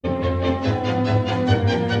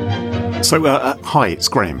Hi, it's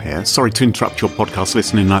Graham here. Sorry to interrupt your podcast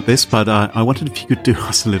listening like this, but I wondered if you could do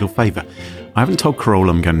us a little favour. I haven't told Carole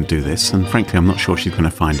I'm going to do this, and frankly, I'm not sure she's going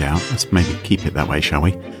to find out. Let's maybe keep it that way, shall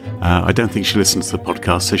we? I don't think she listens to the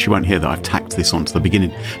podcast, so she won't hear that I've tacked this on to the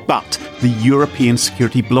beginning. But the European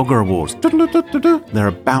Security Blogger Awards, they're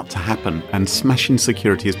about to happen, and Smashing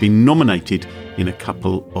Security has been nominated in a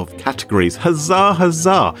couple of categories. Huzzah,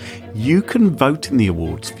 huzzah! You can vote in the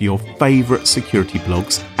awards for your favourite security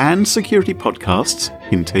blogs and security podcasts,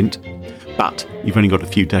 hint, hint. But you've only got a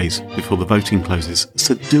few days before the voting closes,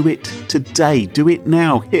 so do it today. Do it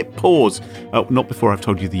now. Hit pause. Oh, not before I've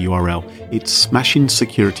told you the URL. It's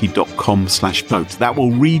smashingsecurity.com/vote. That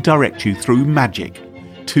will redirect you through magic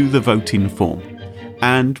to the voting form.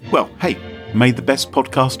 And, well, hey, made the best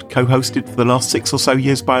podcast co-hosted for the last 6 or so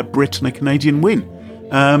years by a Brit and a Canadian win.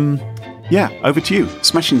 Yeah, over to you.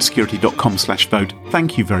 smashingsecurity.com/vote.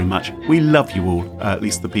 Thank you very much. We love you all, at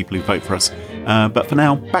least the people who vote for us. But for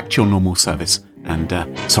now, back to your normal service. And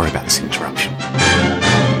sorry about this interruption.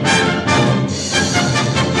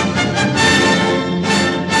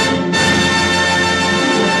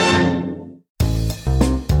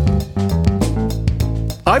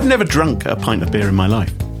 I've never drunk a pint of beer in my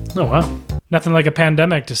life. Oh, wow. Nothing like a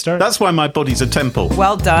pandemic to start. That's why my body's a temple.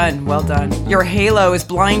 Well done, well done. Your halo is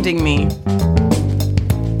blinding me.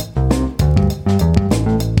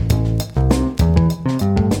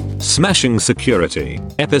 Smashing Security,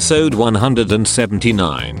 episode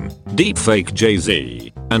 179. Deepfake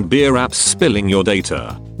Jay-Z and beer apps spilling your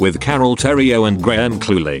data, with Carole Theriault and Graham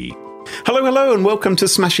Cluley. Hello, and welcome to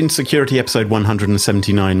Smashing Security, episode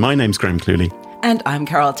 179. My name's Graham Cluley. And I'm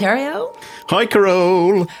Carole Theriault. Hi,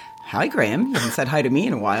 Carole. Hi, Graham. You haven't said hi to me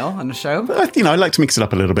in a while on the show. I like to mix it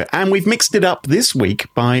up a little bit. And we've mixed it up this week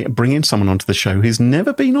by bringing someone onto the show who's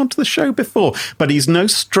never been onto the show before. But he's no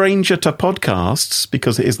stranger to podcasts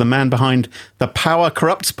because it is the man behind the Power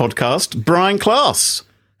Corrupts podcast, Brian Klaas.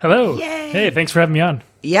 Hello. Yay. Hey, thanks for having me on.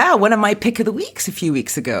 Yeah, one of my pick of the weeks a few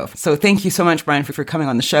weeks ago. So thank you so much, Brian, for coming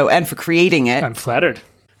on the show and for creating it. I'm flattered.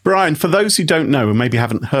 Brian, for those who don't know and maybe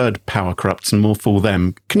haven't heard Power Corrupts and more for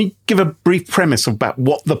them, can you give a brief premise about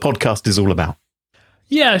what the podcast is all about?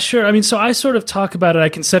 Yeah, sure. I mean, so I sort of talk about it, I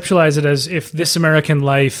conceptualize it as if This American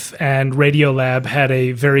Life and Radiolab had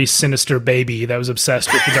a very sinister baby that was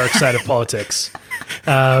obsessed with the dark side of politics.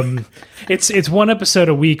 It's one episode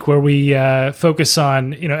a week where we focus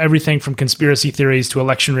on everything from conspiracy theories to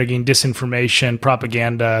election rigging, disinformation,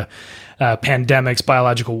 propaganda, pandemics,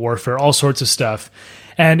 biological warfare, all sorts of stuff.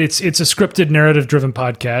 And it's a scripted, narrative-driven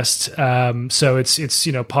podcast. So it's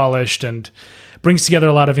polished and brings together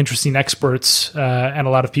a lot of interesting experts and a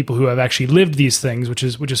lot of people who have actually lived these things, which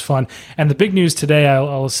is fun. And the big news today,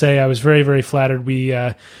 I'll say, I was very, very flattered. We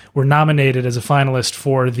were nominated as a finalist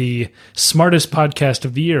for the Smartest Podcast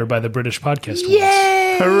of the Year by the British Podcast Awards.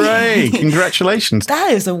 Yay! Hooray! Congratulations.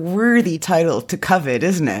 That is a worthy title to covet,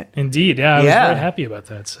 isn't it? Indeed. Yeah, I was very happy about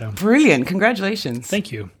that. So brilliant. Congratulations.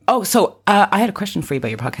 Thank you. Oh, so I had a question for you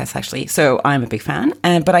about your podcast, actually. So I'm a big fan,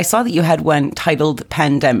 but I saw that you had one titled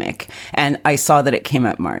Pandemic, and I saw that it came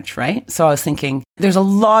out March, right? So I was thinking, there's a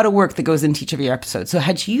lot of work that goes into each of your episodes. So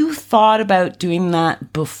had you thought about doing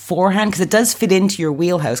that beforehand? Because it does fit into your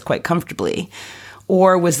wheelhouse quite comfortably.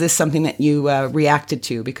 Or was this something that you reacted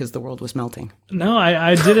to because the world was melting? No,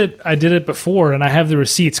 I did it. I did it before, and I have the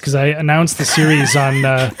receipts because I announced the series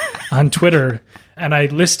on Twitter, and I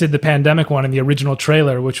listed the pandemic one in the original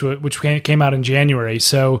trailer, which came out in January.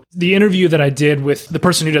 So the interview that I did with the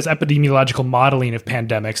person who does epidemiological modeling of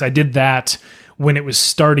pandemics, I did that when it was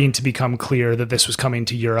starting to become clear that this was coming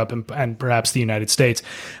to Europe and perhaps the United States.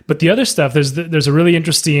 But the other stuff, there's a really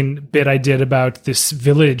interesting bit I did about this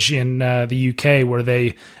village in the UK where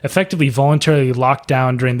they effectively voluntarily locked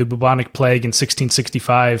down during the bubonic plague in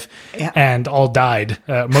 1665 and all died,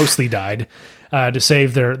 mostly died, to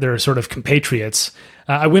save their sort of compatriots.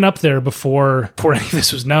 I went up there before any of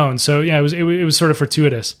this was known. So yeah, it was sort of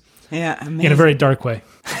fortuitous. Yeah, amazing. In a very dark way.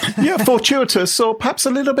 Yeah, fortuitous or perhaps a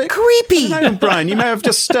little bit creepy. I don't know, Brian, you may have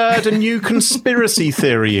just stirred a new conspiracy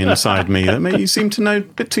theory inside me. You seem to know a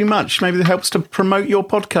bit too much. Maybe that helps to promote your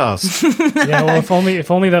podcast. Yeah, well, if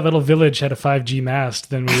only that little village had a 5G mast,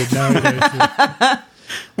 then we would know.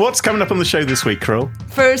 What's coming up on the show this week, Carole?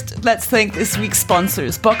 First, let's thank this week's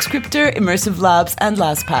sponsors, Boxcryptor, Immersive Labs, and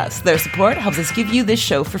LastPass. Their support helps us give you this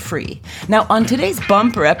show for free. Now, on today's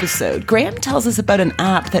bumper episode, Graham tells us about an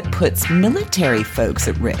app that puts military folks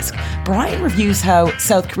at risk. Brian reviews how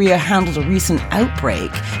South Korea handled a recent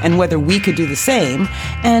outbreak and whether we could do the same.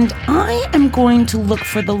 And I am going to look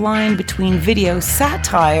for the line between video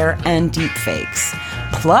satire and deepfakes.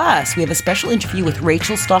 Plus, we have a special interview with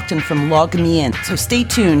Rachel Stockton from Log Me In, so stay Stay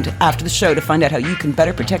tuned after the show to find out how you can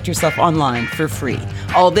better protect yourself online for free.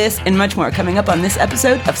 All this and much more coming up on this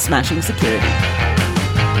episode of Smashing Security.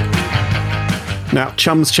 Now,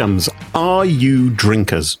 chums, are you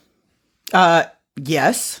drinkers?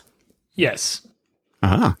 Yes. Yes.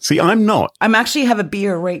 See, I'm not. I'm actually have a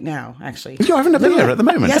beer right now, actually. You're having a beer at the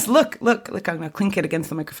moment? Yes, look. I'm going to clink it against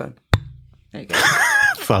the microphone. There you go.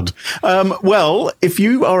 Fud. Well, if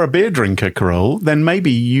you are a beer drinker, Carole, then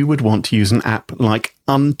maybe you would want to use an app like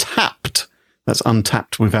Untapped. That's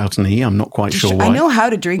Untapped without an E. I'm not quite sure why. I know how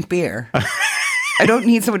to drink beer. I don't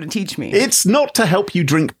need someone to teach me. It's not to help you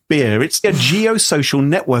drink beer. It's a geosocial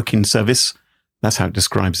networking service. That's how it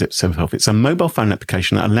describes itself. It's a mobile phone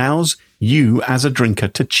application that allows you as a drinker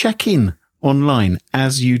to check in online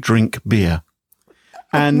as you drink beer.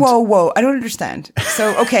 And Whoa. I don't understand.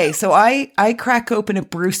 So I crack open a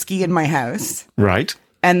brewski in my house. Right.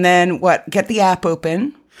 And then what? Get the app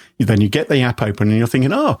open. Then you get the app open and you're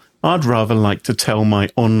thinking, I'd rather like to tell my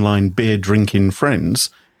online beer drinking friends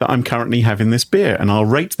that I'm currently having this beer and I'll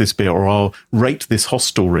rate this beer or I'll rate this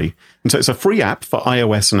hostelry. And so it's a free app for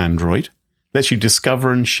iOS and Android. Lets you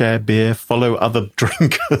discover and share beer, follow other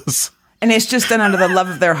drinkers. And it's just done out of the love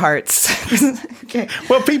of their hearts. Okay.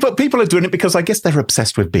 Well, people are doing it because I guess they're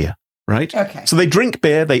obsessed with beer, right? Okay. So they drink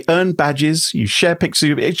beer, they earn badges, you share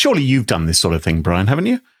pictures of it. Surely you've done this sort of thing, Brian, haven't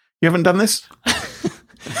you? You haven't done this?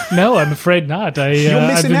 No, I'm afraid not.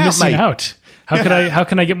 I've been missing out. How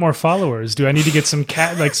can I get more followers? Do I need to get some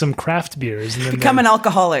craft beers? And then Become an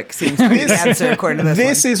alcoholic seems to be the answer according to this.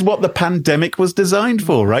 This is what the pandemic was designed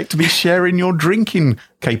for, right? To be sharing your drinking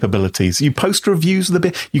capabilities. You post reviews of the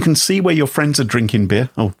beer. You can see where your friends are drinking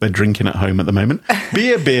beer. Oh, they're drinking at home at the moment.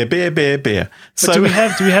 Beer. So do we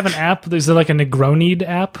have an app? Is there like a Negroni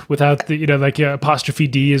app without the like a apostrophe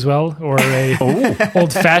D as well, or a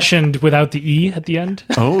old fashioned without the E at the end?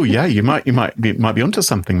 Oh yeah, you might be onto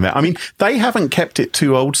something there. I mean, they haven't kept it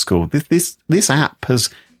too old school. This app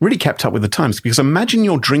has really kept up with the times, because imagine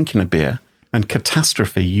you're drinking a beer and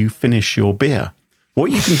catastrophe, you finish your beer. What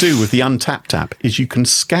you can do with the Untapped app is you can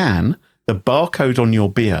scan the barcode on your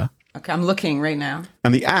beer. Okay, I'm looking right now.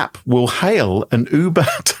 And the app will hail an Uber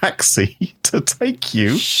taxi to take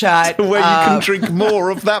you to where you can drink more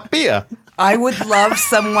of that beer. I would love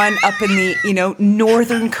someone up in the,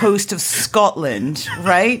 northern coast of Scotland,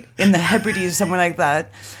 right? In the Hebrides or somewhere like that.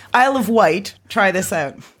 Isle of Wight, try this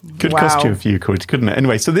out. Could cost you a few quid, couldn't it?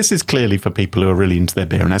 Anyway, so this is clearly for people who are really into their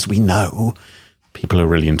beer. And as we know, people who are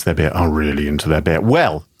really into their beer are really into their beer.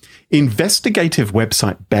 Well, investigative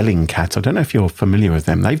website Bellingcat, I don't know if you're familiar with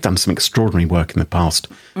them. They've done some extraordinary work in the past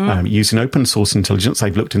using open source intelligence.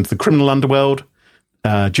 They've looked into the criminal underworld. Do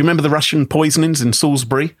you remember the Russian poisonings in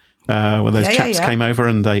Salisbury? Where those chaps came over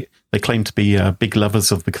and they claimed to be big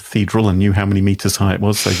lovers of the cathedral and knew how many meters high it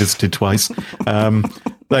was. They visited twice.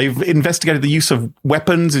 They've investigated the use of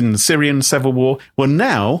weapons in the Syrian civil war. Well,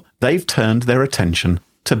 now they've turned their attention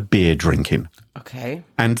to beer drinking. Okay.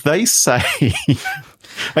 And they say,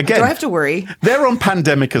 again, do I have to worry? They're on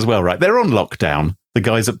pandemic as well, right? They're on lockdown, the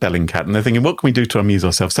guys at Bellingcat, and they're thinking, what can we do to amuse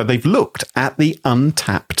ourselves? So they've looked at the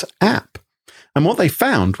Untapped app. And what they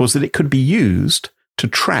found was that it could be used to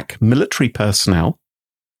track military personnel,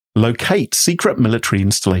 locate secret military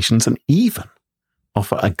installations, and even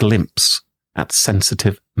offer a glimpse at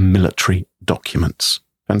sensitive military documents.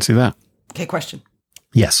 Fancy that? Okay, question.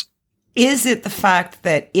 Yes. Is it the fact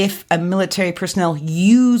that if a military personnel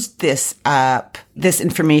used this app, this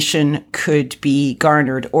information could be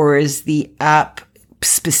garnered, or is the app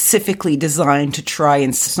specifically designed to try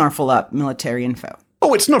and snarfle up military info?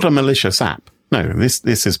 Oh, it's not a malicious app. No,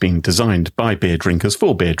 this has been designed by beer drinkers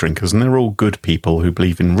for beer drinkers, and they're all good people who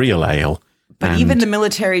believe in real ale. But even the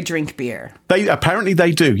military drink beer. Apparently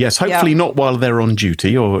they do, yes. Hopefully not while they're on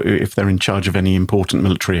duty or if they're in charge of any important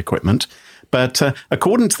military equipment. But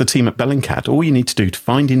according to the team at Bellingcat, all you need to do to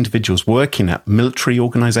find individuals working at military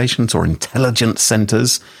organisations or intelligence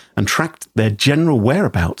centres and track their general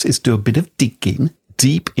whereabouts is do a bit of digging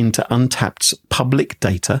deep into Untapped's public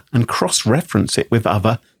data and cross-reference it with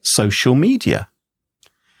other social media.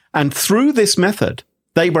 And through this method,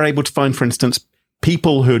 they were able to find, for instance,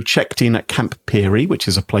 people who had checked in at Camp Peary, which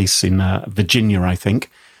is a place in Virginia, I think,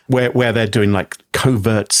 where they're doing like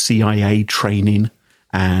covert CIA training.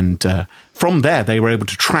 And from there, they were able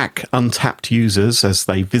to track Untapped users as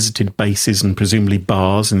they visited bases and presumably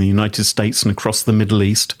bars in the United States and across the Middle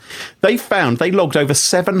East. They logged over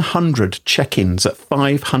 700 check-ins at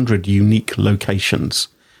 500 unique locations.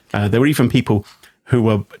 There were even people who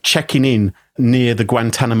were checking in near the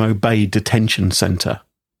Guantanamo Bay Detention Center,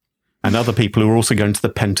 and other people who were also going to the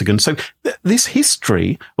Pentagon. So this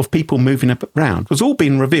history of people moving up around was all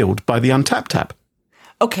being revealed by the Untapped app.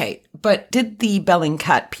 Okay, but did the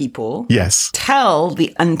Bellingcat people Yes. tell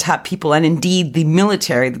the Untapped people and indeed the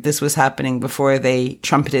military that this was happening before they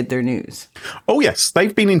trumpeted their news? Oh, yes.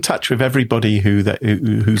 They've been in touch with everybody whose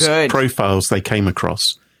Good. profiles they came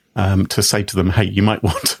across to say to them, hey, you might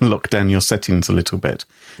want to lock down your settings a little bit.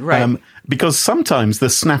 Right. Because sometimes the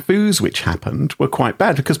snafus which happened were quite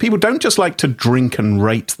bad because people don't just like to drink and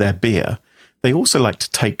rate their beer. They also like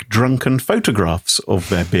to take drunken photographs of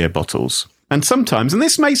their beer bottles. And sometimes, and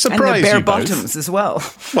this may And surprise their bare you both. bottoms as well.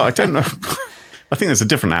 Well, I don't know. I think there's a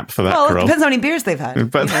different app for that, Well, it Carol. depends how many beers they've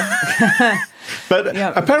had. But, but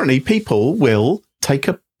Yeah. apparently people will take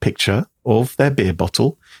a picture of their beer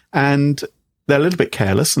bottle and they're a little bit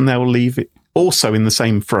careless and they'll leave it also in the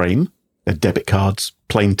same frame. Their debit cards,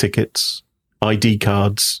 plane tickets, ID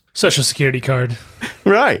cards, Social security card.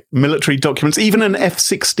 right, military documents, even an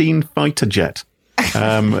F-16 fighter jet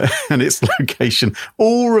and its location,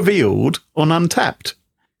 all revealed on Untapped.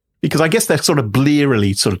 Because I guess they're sort of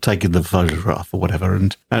blearily sort of taking the photograph or whatever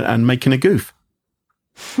and making a goof.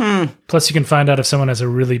 Plus, you can find out if someone has a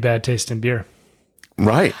really bad taste in beer.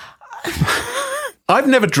 Right. I've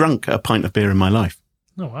never drunk a pint of beer in my life.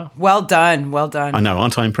 Oh, wow. Well done. Well done. I know,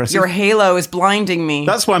 aren't I impressive? Your halo is blinding me.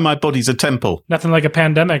 That's why my body's a temple. Nothing like a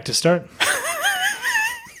pandemic to start.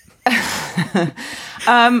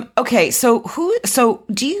 Okay, so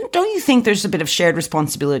don't you think there's a bit of shared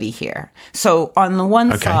responsibility here? So on the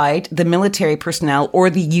one side, the military personnel or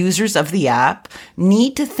the users of the app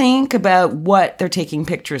need to think about what they're taking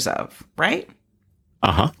pictures of, right?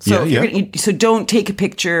 Uh-huh. So Yeah. so don't take a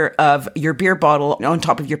picture of your beer bottle on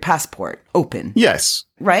top of your passport open, Yes.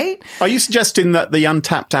 right? Are you suggesting that the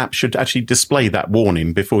Untapped app should actually display that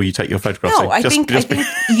warning before you take your photograph? No, So I just think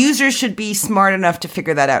users should be smart enough to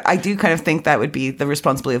figure that out. I do kind of think that would be the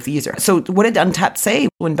responsibility of the user. So what did Untapped say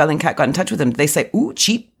when Bellingcat got in touch with them? Did they say, ooh,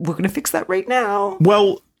 cheap, we're going to fix that right now?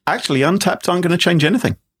 Well, actually, Untapped aren't going to change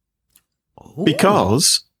anything.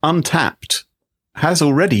 Because Untapped has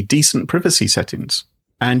already decent privacy settings.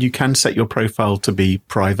 And you can set your profile to be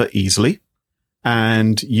private easily.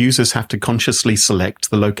 And users have to consciously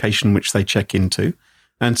select the location which they check into.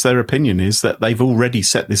 And so their opinion is that they've already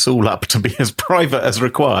set this all up to be as private as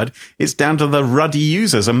required. It's down to the ruddy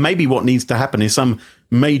users. And maybe what needs to happen is some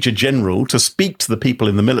major general to speak to the people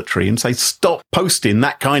in the military and say, stop posting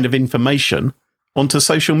that kind of information onto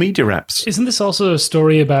social media apps. Isn't this also a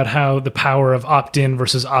story about how the power of opt-in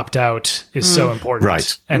versus opt-out is so important?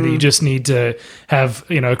 Right. And that you just need to have,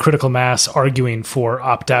 a critical mass arguing for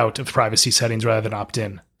opt-out of privacy settings rather than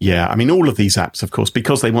opt-in. Yeah, I mean, all of these apps, of course,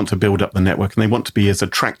 because they want to build up the network and they want to be as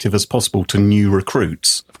attractive as possible to new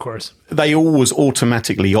recruits, Of course. they always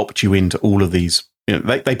automatically opt you into all of these.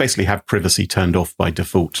 They basically have privacy turned off by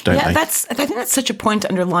default, don't they? I think that's such a point to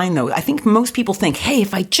underline, though. I think most people think, hey,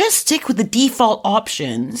 if I just stick with the default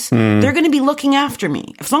options, they're going to be looking after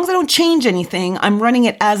me. As long as I don't change anything, I'm running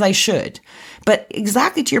it as I should. But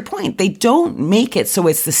exactly to your point, they don't make it so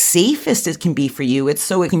it's the safest it can be for you. It's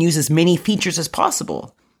so it can use as many features as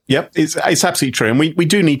possible. Yep, it's absolutely true. And we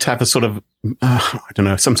do need to have a sort of,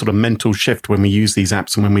 some sort of mental shift when we use these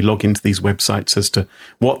apps and when we log into these websites as to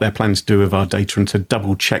what they're planning to do with our data and to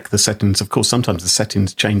double check the settings. Of course, sometimes the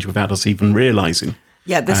settings change without us even realizing.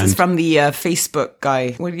 Yeah, this is from the Facebook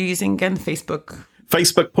guy. What are you using again?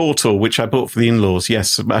 Facebook Portal, which I bought for the in-laws,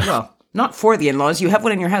 yes. Well, not for the in-laws. You have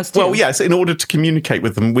one in your house, too. Well, yes, in order to communicate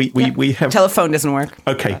with them, we have... Telephone doesn't work.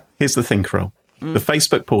 Okay, here's the thing, Carol. The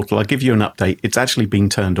Facebook portal, I'll give you an update. It's actually been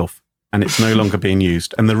turned off and it's no longer being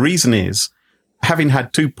used. And the reason is, having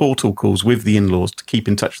had 2 portal calls with the in-laws to keep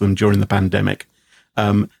in touch with them during the pandemic,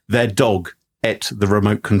 their dog ate the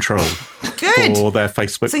remote control Good. for their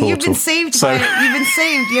Facebook portal. So you've been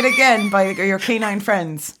saved yet again by your canine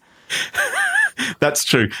friends. That's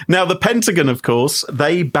true. Now, the Pentagon, of course,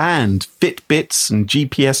 they banned Fitbits and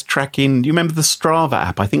GPS tracking. Do you remember the Strava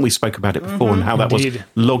app? I think we spoke about it before and how that was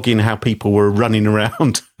logging how people were running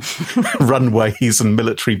around runways and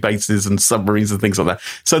military bases and submarines and things like that.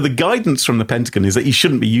 So the guidance from the Pentagon is that you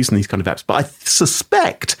shouldn't be using these kind of apps. But I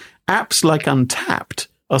suspect apps like Untapped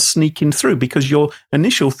are sneaking through because your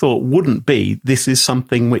initial thought wouldn't be this is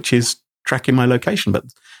something which is tracking my location. But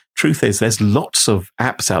truth is, there's lots of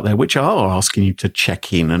apps out there which are asking you to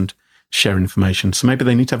check in and share information. So maybe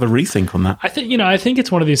they need to have a rethink on that. I think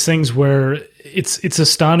it's one of these things where it's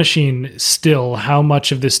astonishing still how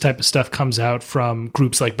much of this type of stuff comes out from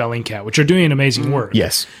groups like Bellingcat, which are doing amazing work.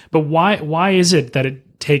 Yes. But why is it that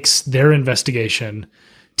it takes their investigation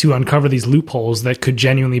to uncover these loopholes that could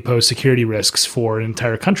genuinely pose security risks for an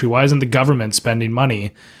entire country? Why isn't the government spending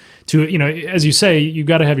money to, as you say, you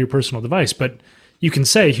got to have your personal device, but you can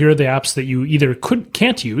say, here are the apps that you either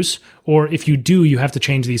can't use, or if you do, you have to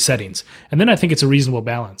change these settings. And then I think it's a reasonable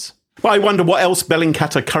balance. Well, I wonder what else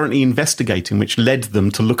Bellingcat are currently investigating, which led them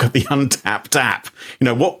to look at the Untapped app.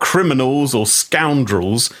 What criminals or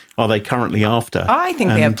scoundrels are they currently after? I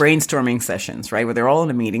think they have brainstorming sessions, right, where they're all in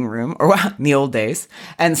a meeting room, or in the old days,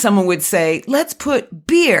 and someone would say, let's put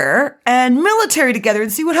beer and military together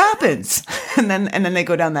and see what happens. And then they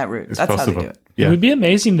go down that route. That's possible. How they do it. Yeah. It would be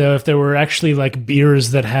amazing, though, if there were actually like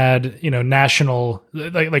beers that had, national,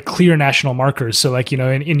 like clear national markers. So like,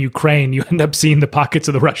 in Ukraine, you end up seeing the pockets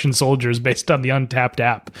of the Russian soldiers based on the Untapped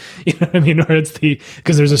app. You know what I mean? Or it's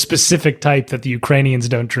because there's a specific type that the Ukrainians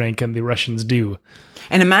don't drink and the Russians do.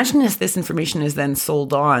 And imagine if this information is then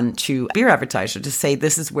sold on to beer advertiser to say,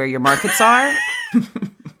 this is where your markets are.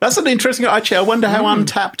 That's an interesting, actually, I wonder how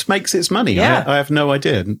Untapped makes its money. Yeah. I have no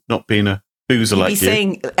idea, not being a boozer like you.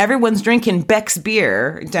 Saying everyone's drinking Beck's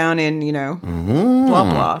beer down in, blah,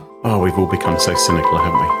 blah. Oh, we've all become so cynical,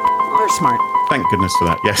 haven't we? We're smart. Thank goodness for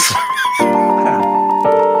that, yes.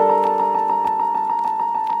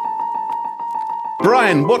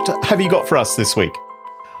 Brian, what have you got for us this week?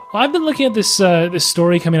 Well, I've been looking at this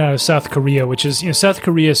story coming out of South Korea, which is, South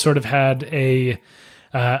Korea sort of had a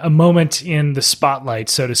moment in the spotlight,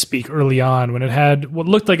 so to speak, early on when it had what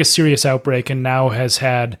looked like a serious outbreak and now has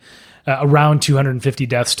had around 250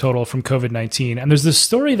 deaths total from COVID-19. And there's this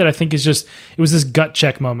story that I think is it was this gut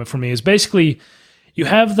check moment for me, is basically you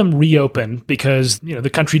have them reopen because, the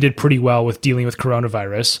country did pretty well with dealing with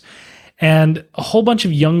coronavirus. And a whole bunch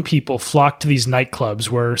of young people flocked to these nightclubs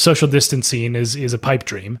where social distancing is a pipe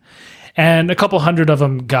dream. And a couple hundred of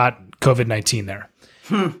them got COVID-19 there,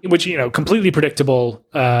 which, completely predictable,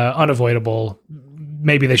 unavoidable.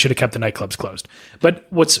 Maybe they should have kept the nightclubs closed. But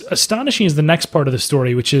what's astonishing is the next part of the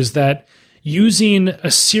story, which is that using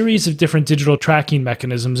a series of different digital tracking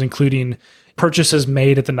mechanisms, including purchases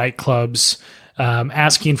made at the nightclubs,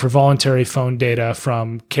 asking for voluntary phone data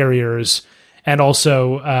from carriers, and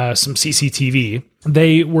also some CCTV,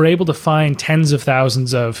 they were able to find tens of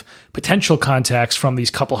thousands of potential contacts from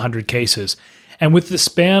these couple hundred cases. And with the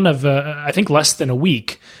span of, I think, less than a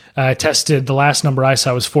week, tested, the last number I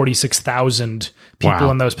saw was 46,000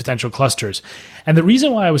 people in those potential clusters. And the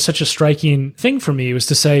reason why it was such a striking thing for me was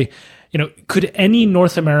to say, could any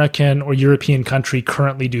North American or European country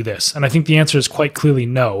currently do this? And I think the answer is quite clearly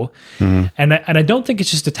no. Mm-hmm. And I don't think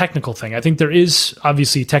it's just a technical thing. I think there is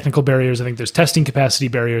obviously technical barriers. I think there's testing capacity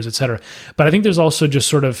barriers, et cetera. But I think there's also just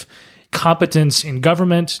sort of competence in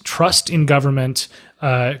government, trust in government,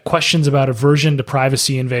 questions about aversion to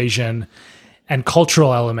privacy invasion, and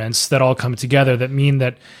cultural elements that all come together that mean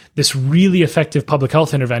that this really effective public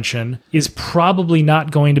health intervention is probably not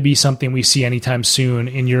going to be something we see anytime soon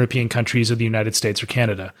in European countries or the United States or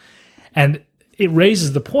Canada. And it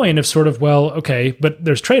raises the point of sort of, well, okay, but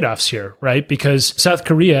there's trade-offs here, right? Because South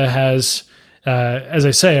Korea has, as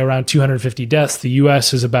I say, around 250 deaths. The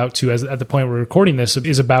U.S. is about to, at the point we're recording this,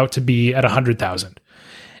 is about to be at 100,000.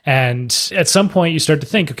 And at some point you start to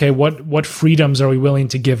think, okay, what freedoms are we willing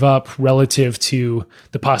to give up relative to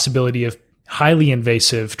the possibility of highly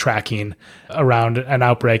invasive tracking around an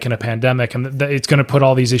outbreak and a pandemic? And it's going to put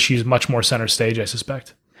all these issues much more center stage, I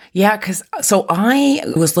suspect. Yeah, so I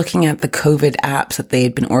was looking at the COVID apps that they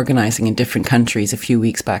had been organizing in different countries a few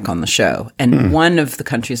weeks back on the show. And one of the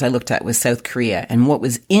countries I looked at was South Korea. And what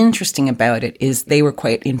was interesting about it is they were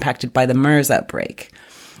quite impacted by the MERS outbreak.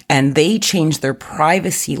 And they changed their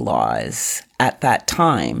privacy laws at that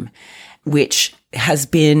time, which has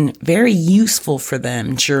been very useful for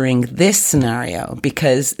them during this scenario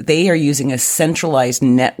because they are using a centralized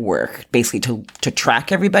network basically to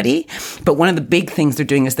track everybody. But one of the big things they're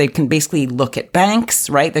doing is they can basically look at banks,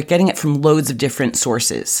 right? They're getting it from loads of different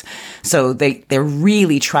sources. So they're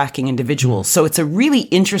really tracking individuals. So it's a really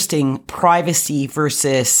interesting privacy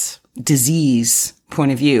versus disease point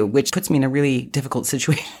of view, which puts me in a really difficult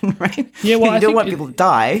situation, right? Yeah, well, you don't want people to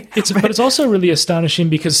die. But it's also really astonishing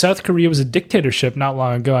because South Korea was a dictatorship not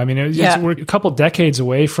long ago. I mean, we're a couple decades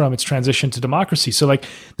away from its transition to democracy. So, like,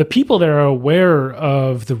 the people there are aware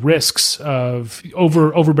of the risks of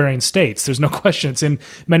overbearing states. There's no question. It's in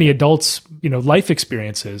many adults' life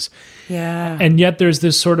experiences. Yeah. And yet there's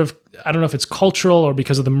this sort of, I don't know if it's cultural or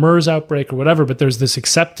because of the MERS outbreak or whatever, but there's this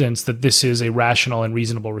acceptance that this is a rational and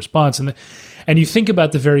reasonable response. And you think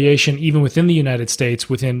about the variation even within the United States,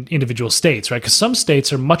 within individual states, right? Because some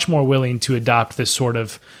states are much more willing to adopt this sort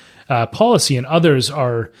of policy, and others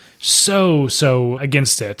are so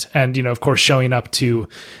against it. And, of course, showing up to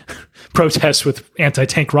protests with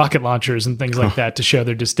anti-tank rocket launchers and things like that to show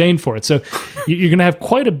their disdain for it. So you're going to have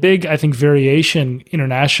quite a big, I think, variation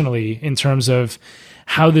internationally in terms of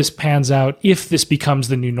how this pans out if this becomes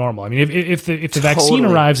the new normal. I mean, if the vaccine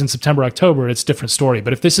arrives in September, October, it's a different story.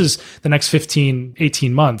 But if this is the next 15,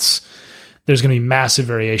 18 months, there's going to be massive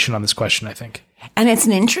variation on this question, I think. And it's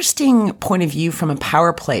an interesting point of view from a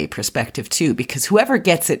power play perspective, too, because whoever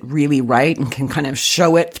gets it really right and can kind of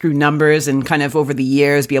show it through numbers and kind of over the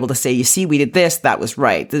years be able to say, you see, we did this, that was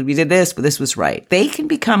right. We did this, but this was right. They can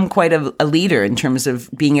become quite a leader in terms of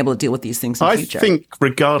being able to deal with these things in the future. I think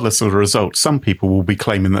regardless of the result, some people will be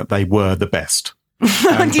claiming that they were the best. Do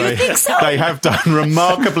you think so? They have done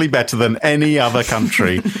remarkably better than any other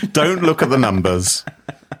country. Don't look at the numbers.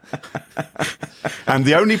 And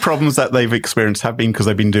the only problems that they've experienced have been because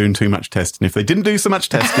they've been doing too much testing. If they didn't do so much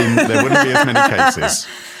testing, there wouldn't be as many cases.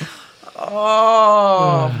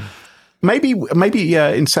 Oh. Maybe.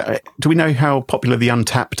 Do we know how popular the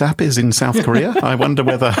Untapped app is in South Korea? I wonder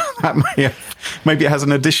whether that maybe it has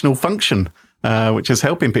an additional function. Which is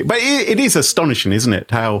helping people. But it is astonishing, isn't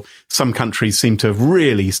it, how some countries seem to have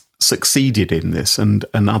really succeeded in this and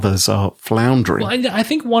others are floundering. Well, I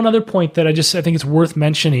think one other point that I think it's worth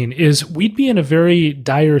mentioning is we'd be in a very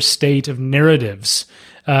dire state of narratives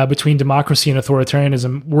between democracy and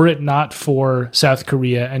authoritarianism were it not for South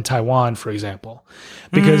Korea and Taiwan, for example.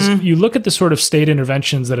 Because you look at the sort of state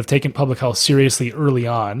interventions that have taken public health seriously early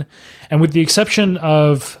on, and with the exception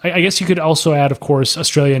of, I guess you could also add, of course,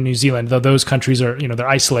 Australia and New Zealand, though those countries are, they're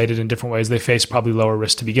isolated in different ways. They face probably lower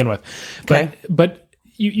risk to begin with. But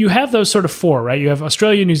you have those sort of four, right? You have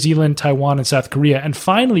Australia, New Zealand, Taiwan, and South Korea. And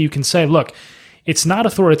finally, you can say, look, it's not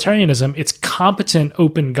authoritarianism, it's competent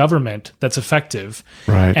open government that's effective,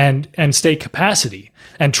 right, and state capacity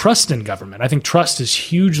and trust in government. I think trust is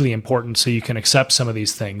hugely important so you can accept some of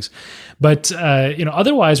these things. But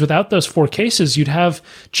otherwise, without those four cases, you'd have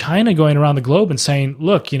China going around the globe and saying,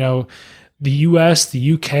 look, the US,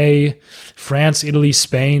 the UK, France, Italy,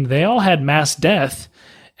 Spain, they all had mass death.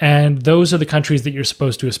 And those are the countries that you're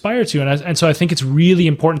supposed to aspire to. And so I think it's really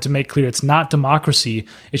important to make clear it's not democracy.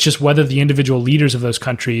 It's just whether the individual leaders of those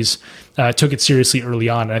countries took it seriously early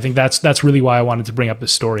on. And I think that's really why I wanted to bring up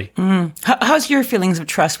this story. How's your feelings of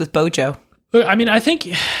trust with Bojo? Look, I mean, I think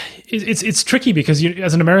it's tricky because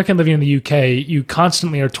as an American living in the UK, you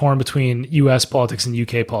constantly are torn between US politics and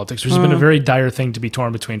UK politics, which has been a very dire thing to be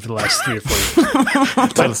torn between for the last 3 or 4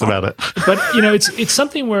 years. Tell us about it. But, it's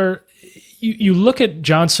something where you look at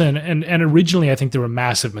Johnson, and originally I think there were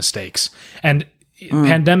massive mistakes. And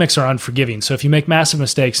pandemics are unforgiving. So if you make massive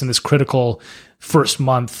mistakes in this critical first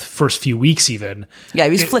month, first few weeks even. Yeah, he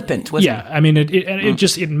was flippant, wasn't he? Yeah, I mean,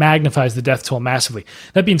 it magnifies the death toll massively.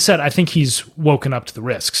 That being said, I think he's woken up to the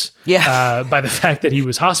risks by the fact that he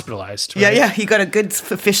was hospitalized. Right? Yeah, he got a good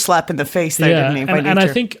fish slap in the face there, didn't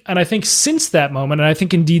he? And I think since that moment, and I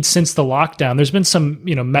think indeed since the lockdown, there's been some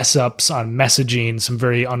mess ups on messaging, some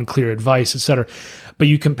very unclear advice, et cetera. But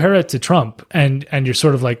you compare it to Trump, and you're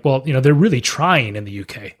sort of like, well, they're really trying in the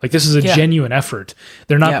UK. Like, this is a genuine effort.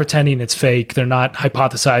 They're not pretending it's fake. They're not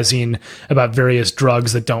hypothesizing about various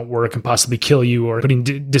drugs that don't work and possibly kill you, or putting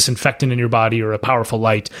disinfectant in your body or a powerful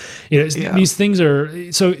light. These things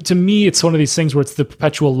are, so to me, it's one of these things where it's the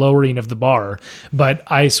perpetual lowering of the bar. But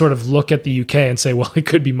I sort of look at the UK and say, well, it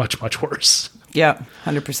could be much, much worse. Yeah,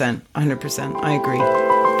 100%. 100%. I agree.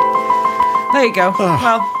 There you go.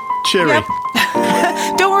 Well, cheery. Yep.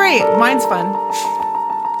 Don't worry, mine's fun.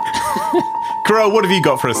 Carole, what have you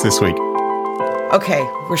got for us this week? Okay,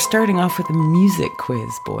 we're starting off with a music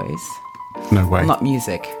quiz, boys. No way. Well, not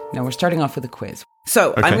music. No, we're starting off with a quiz.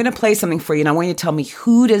 So I'm going to play something for you, and I want you to tell me,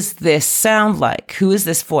 who does this sound like? Who is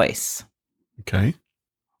this voice? Okay.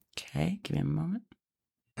 Okay, give me a moment.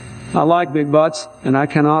 I like big butts, and I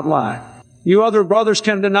cannot lie. You other brothers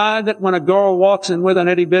can deny that when a girl walks in with an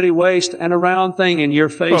itty-bitty waist and a round thing in your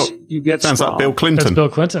face, you get sounds strong. like Bill Clinton. That's Bill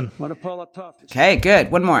Clinton. When a pull of tough. Okay, good.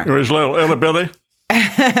 One more. Here's little Illy-Billy.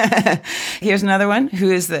 Here's another one. Who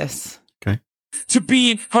is this? Okay. To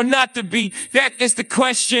be or not to be, that is the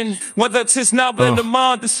question. Whether it's his novel in the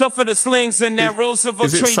mind to suffer the slings and arrows of a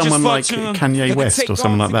Is it stranger's someone like fortune. Kanye West or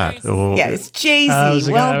someone like that? Or Yeah, it's Jay-Z.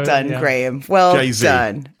 Well done, Graham. Well Jay-Z.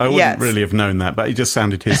 done. I wouldn't really have known that, but he just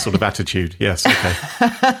sounded his sort of attitude. Yes,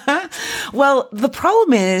 okay. Well, the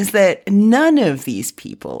problem is that none of these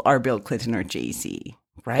people are Bill Clinton or Jay-Z.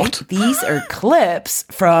 Right? What? These are clips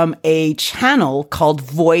from a channel called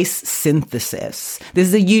Voice Synthesis. This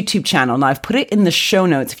is a YouTube channel. Now, I've put it in the show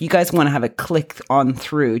notes if you guys want to have a click on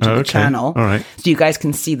through to the channel. All right. So you guys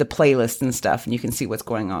can see the playlist and stuff, and you can see what's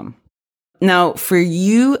going on. Now, for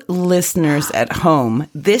you listeners at home,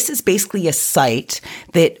 this is basically a site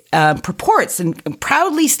that purports and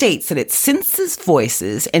proudly states that it senses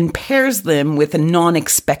voices and pairs them with a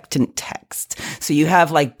non-expectant text. So you have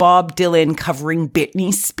like Bob Dylan covering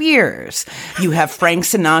Britney Spears. You have Frank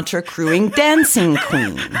Sinatra crewing Dancing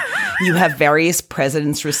Queen. You have various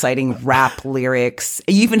presidents reciting rap lyrics.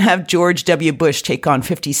 You even have George W. Bush take on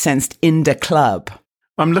 50 Cent's In Da Club.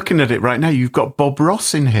 I'm looking at it right now. You've got Bob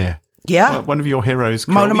Ross in here. Yeah. One of your heroes.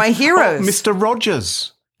 One of my heroes. Oh, Mr.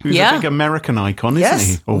 Rogers, who's a big American icon, isn't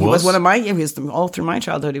he? Or he was one of my, he was all through my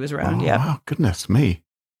childhood he was around, yeah. Wow, goodness me.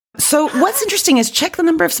 So what's interesting is check the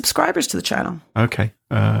number of subscribers to the channel. Okay.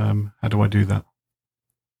 How do I do that?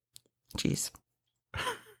 Jeez.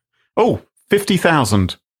 Oh,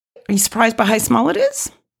 50,000. Are you surprised by how small it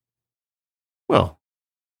is? Well,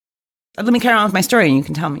 let me carry on with my story, and you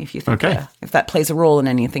can tell me if you think if that plays a role in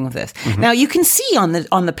anything of this. Mm-hmm. Now, you can see on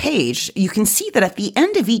the page, you can see that at the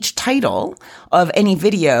end of each title of any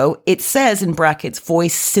video, it says in brackets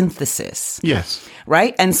voice synthesis. Yes.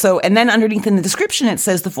 Right? And then underneath in the description, it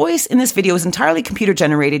says the voice in this video is entirely computer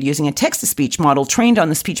generated using a text-to-speech model trained on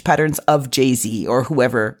the speech patterns of Jay-Z or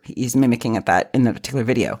whoever he's mimicking in the particular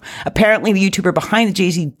video. Apparently, the YouTuber behind the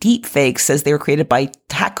Jay-Z deepfake says they were created by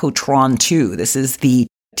Tacotron 2. This is the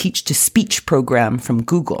teach-to-speech program from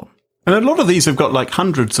Google. And a lot of these have got like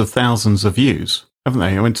hundreds of thousands of views, haven't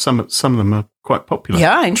they? I mean, some of them are quite popular.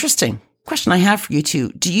 Yeah, interesting. Question I have for you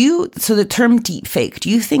two. So the term deepfake, do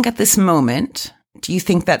you think at this moment, do you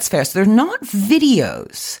think that's fair? So they're not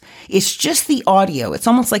videos. It's just the audio. It's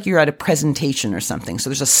almost like you're at a presentation or something. So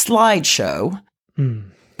there's a slideshow,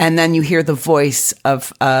 and then you hear the voice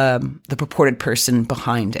of the purported person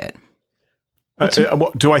behind it.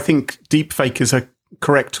 Do I think deepfake is a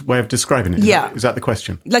correct way of describing it? Is that the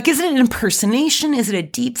question? Like, is it an impersonation? Is it a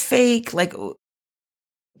deepfake? Like,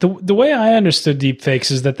 the way I understood deepfakes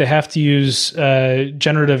is that they have to use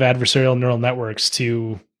generative adversarial neural networks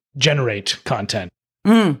to generate content.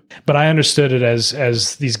 But I understood it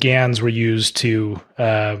as these GANs were used to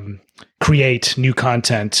create new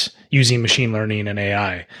content using machine learning and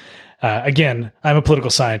AI. Again, I'm a political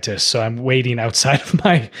scientist, so I'm wading outside of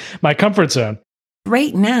my comfort zone.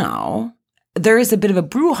 Right now, there is a bit of a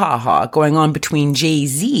brouhaha going on between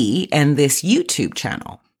Jay-Z and this YouTube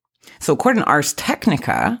channel. So according to Ars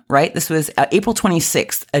Technica, right, this was April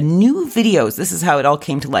 26th, a new video, this is how it all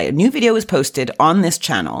came to light. A new video was posted on this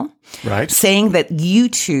channel, right, saying that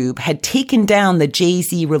YouTube had taken down the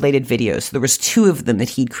Jay-Z related videos. So there was two of them that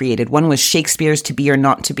he'd created. One was Shakespeare's To Be or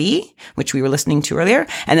Not to Be, which we were listening to earlier.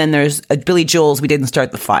 And then there's Billy Joel's We Didn't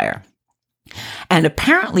Start the Fire. And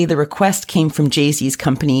apparently the request came from Jay-Z's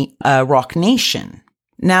company, Rock Nation.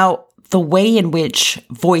 Now, the way in which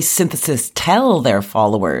voice synthesis tell their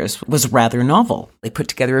followers was rather novel. They put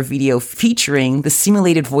together a video featuring the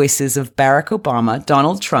simulated voices of Barack Obama,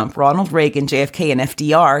 Donald Trump, Ronald Reagan, JFK, and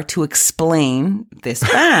FDR to explain this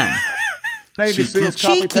ban. Navy SEALs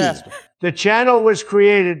copy pasta. The channel was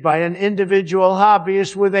created by an individual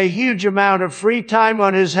hobbyist with a huge amount of free time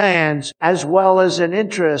on his hands, as well as an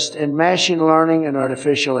interest in machine learning and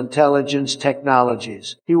artificial intelligence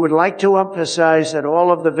technologies. He would like to emphasize that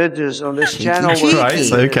all of the videos on this channel were...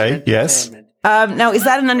 Right, okay, yes. Now, is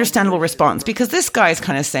that an understandable response? Because this guy's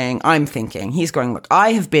kind of saying, he's going, look,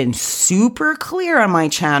 I have been super clear on my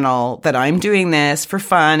channel that I'm doing this for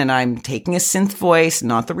fun and I'm taking a synth voice,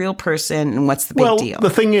 not the real person. And what's the big deal?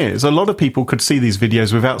 The thing is, a lot of people could see these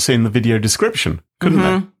videos without seeing the video description, couldn't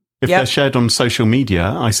they? If they're shared on social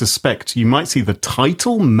media, I suspect you might see the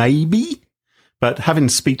title, maybe. But having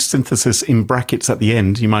speech synthesis in brackets at the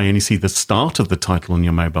end, you might only see the start of the title on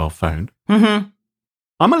your mobile phone. Mm-hmm.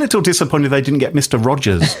 I'm a little disappointed they didn't get Mr.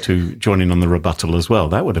 Rogers to join in on the rebuttal as well.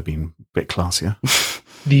 That would have been a bit classier.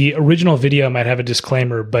 The original video might have a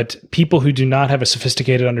disclaimer, but people who do not have a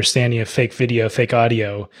sophisticated understanding of fake video, fake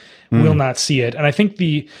audio will not see it. And I think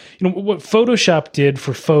what Photoshop did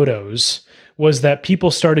for photos was that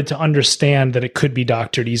people started to understand that it could be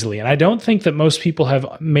doctored easily. And I don't think that most people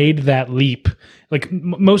have made that leap. Like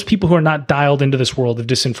most people who are not dialed into this world of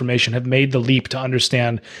disinformation have made the leap to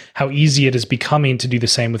understand how easy it is becoming to do the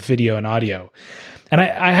same with video and audio. And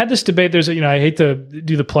I had this debate. There's, I hate to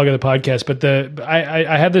do the plug of the podcast, but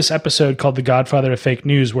I had this episode called The Godfather of Fake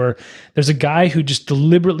News, where there's a guy who just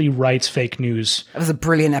deliberately writes fake news. That was a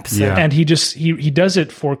brilliant episode. Yeah. And he does it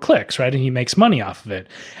for clicks, right? And he makes money off of it.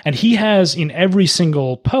 And he has in every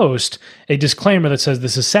single post a disclaimer that says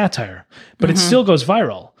this is satire, but it still goes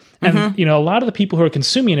viral. And, a lot of the people who are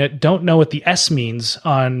consuming it don't know what the S means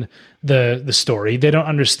on the story. They don't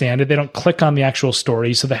understand it. They don't click on the actual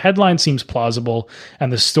story. So the headline seems plausible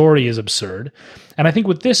and the story is absurd. And I think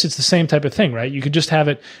with this, it's the same type of thing, right? You could just have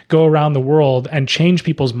it go around the world and change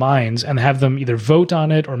people's minds and have them either vote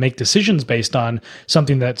on it or make decisions based on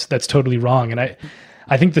something that's totally wrong. And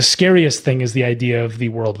I think the scariest thing is the idea of the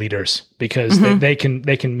world leaders, because they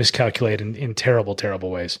can miscalculate in terrible,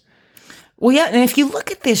 terrible ways. Well, yeah, and if you look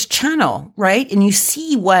at this channel, right, and you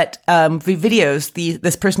see what videos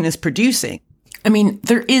this person is producing, I mean,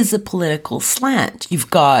 there is a political slant. You've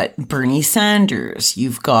got Bernie Sanders,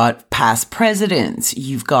 you've got past presidents,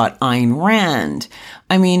 you've got Ayn Rand.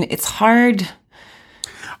 I mean, it's hard.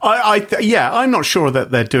 I'm not sure that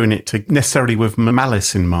they're doing it necessarily with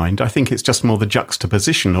malice in mind. I think it's just more the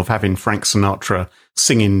juxtaposition of having Frank Sinatra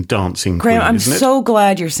singing Dancing Queen, Graham, I'm isn't it? so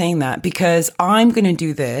glad you're saying that, because I'm going to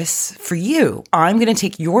do this for you. I'm going to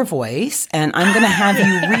take your voice and I'm going to have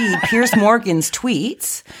you read Piers Morgan's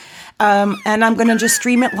tweets, and I'm going to just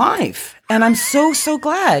stream it live. And I'm so, so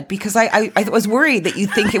glad, because I was worried that you'd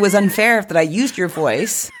think it was unfair that I used your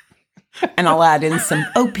voice. And I'll add in some,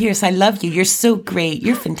 oh, Piers, I love you. You're so great.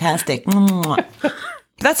 You're fantastic.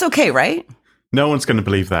 That's okay, right? No one's going to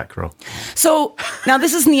believe that, Carol. So now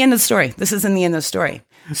this isn't the end of the story.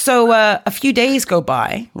 So a few days go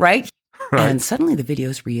by, right? And suddenly the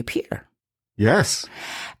videos reappear. Yes.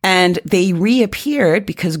 And they reappeared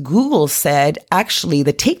because Google said, actually,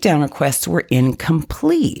 the takedown requests were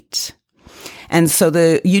incomplete. And so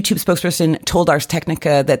the YouTube spokesperson told Ars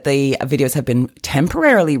Technica that the videos have been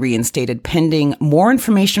temporarily reinstated pending more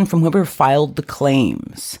information from whoever filed the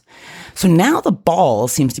claims. So now the ball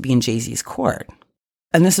seems to be in Jay-Z's court.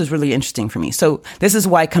 And this is really interesting for me. So this is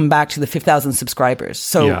why I come back to the 5,000 subscribers.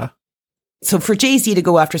 So for Jay-Z to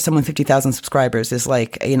go after someone 50,000 subscribers is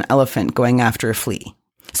like an elephant going after a flea.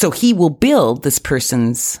 So he will build this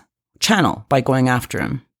person's channel by going after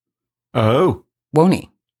him. Oh. Won't he?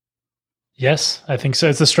 Yes, I think so.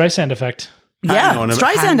 It's the Streisand effect.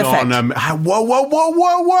 Streisand effect.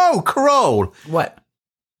 Whoa, Carol. What?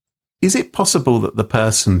 Is it possible that the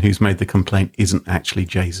person who's made the complaint isn't actually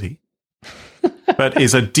Jay-Z, but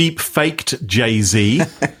is a deep-faked Jay-Z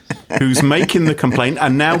who's making the complaint,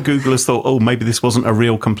 and now Google has thought, oh, maybe this wasn't a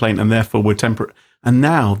real complaint, and therefore we're temporary. And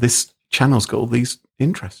now this channel's got all these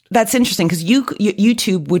interest. That's interesting, because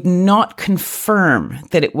YouTube would not confirm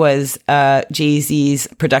that it was Jay-Z's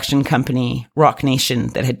production company, Rock Nation,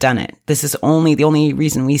 that had done it. This is the only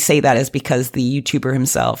reason we say that is because the YouTuber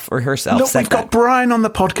himself or herself Look, said we've got Brian on the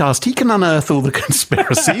podcast. He can unearth all the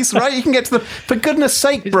conspiracies, right? You can get to for goodness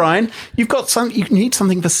sake, Brian, you need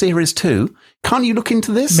something for series 2. Can't you look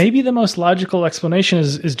into this? Maybe the most logical explanation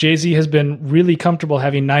is Jay-Z has been really comfortable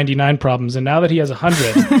having 99 problems, and now that he has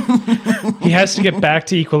 100, he has to get back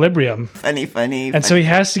to equilibrium. Funny. And so he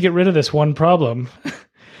has to get rid of this one problem.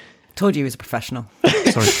 Told you he was a professional.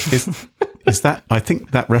 Sorry, is that? I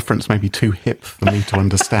think that reference may be too hip for me to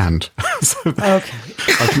understand. Okay,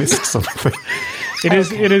 I've missed something. It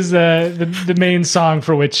is the main song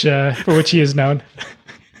for which he is known.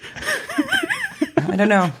 I don't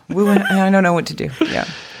know. I don't know what to do. Yeah.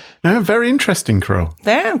 No, very interesting, Carol.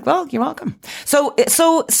 There, well, you're welcome. So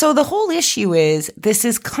the whole issue is, this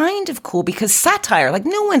is kind of cool because satire, like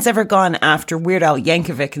no one's ever gone after Weird Al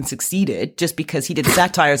Yankovic and succeeded just because he did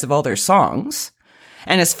satires of all their songs.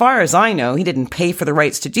 And as far as I know, he didn't pay for the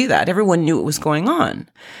rights to do that. Everyone knew what was going on.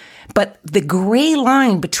 But the gray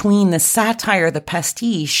line between the satire, the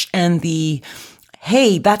pastiche, and the,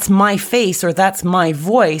 hey, that's my face or that's my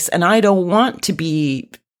voice, and I don't want to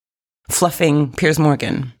be fluffing Piers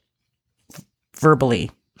Morgan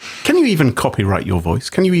verbally. Can you even copyright your voice?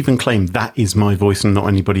 Can you even claim that is my voice and not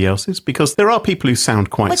anybody else's? Because there are people who sound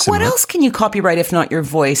quite similar. What else can you copyright if not your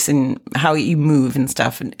voice and how you move and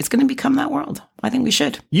stuff? And it's going to become that world. I think we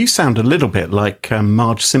should. You sound a little bit like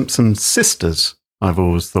Marge Simpson's sisters, I've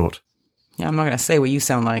always thought. Yeah, I'm not going to say what you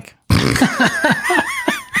sound like. I'm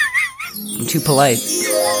too polite.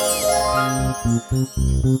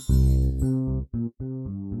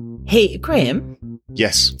 Hey, Graham.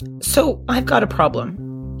 Yes. So I've got a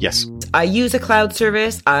problem. Yes. I use a cloud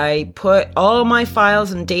service. I put all my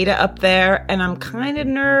files and data up there, and I'm kind of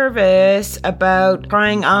nervous about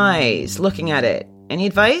prying eyes looking at it Any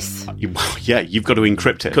advice? You've got to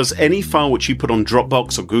encrypt it. Because any file which you put on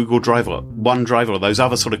Dropbox or Google Drive or OneDrive or those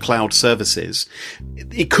other sort of cloud services,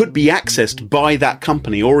 it could be accessed by that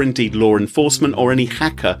company or indeed law enforcement or any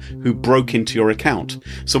hacker who broke into your account.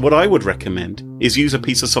 So what I would recommend is use a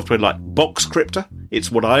piece of software like Boxcryptor. It's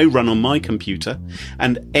what I run on my computer.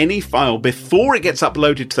 And any file, before it gets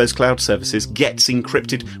uploaded to those cloud services, gets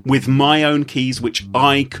encrypted with my own keys, which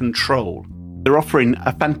I control. They're offering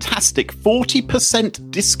a fantastic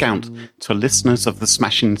 40% discount to listeners of the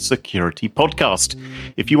Smashing Security podcast.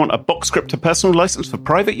 If you want a Boxcryptor personal license for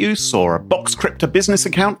private use or a Boxcryptor business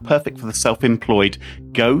account, perfect for the self-employed,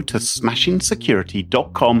 go to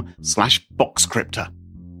smashingsecurity.com/Boxcryptor.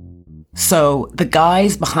 So the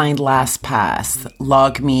guys behind LastPass,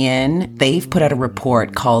 LogMeIn, they've put out a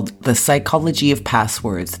report called The Psychology of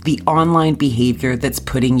Passwords, the online behavior that's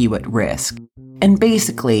putting you at risk. And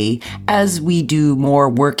basically, as we do more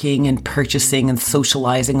working and purchasing and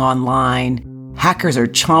socializing online, hackers are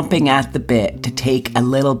chomping at the bit to take a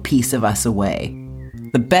little piece of us away.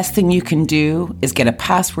 The best thing you can do is get a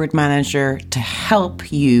password manager to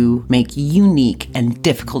help you make unique and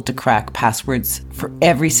difficult to crack passwords for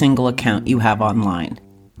every single account you have online.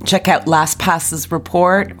 Check out LastPass's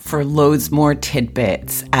report for loads more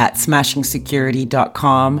tidbits at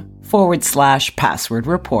smashingsecurity.com/password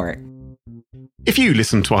report. If you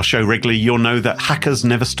listen to our show regularly, you'll know that hackers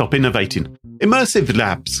never stop innovating. Immersive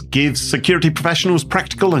Labs gives security professionals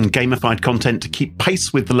practical and gamified content to keep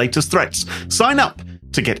pace with the latest threats. Sign up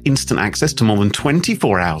to get instant access to more than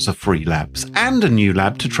 24 hours of free labs and a new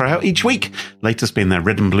lab to try out each week. Latest being their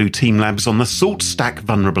red and blue team labs on the Salt Stack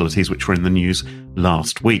vulnerabilities, which were in the news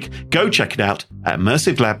last week. Go check it out at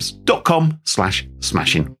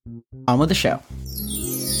immersivelabs.com/smashing. On with the show.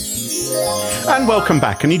 And welcome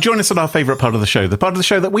back. And you join us at our favourite part of the show, the part of the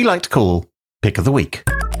show that we like to call Pick of the Week.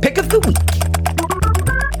 Pick of the week.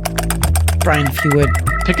 Brian, if you would.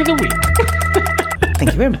 Pick of the week.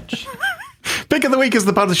 Thank you very much. Pick of the Week is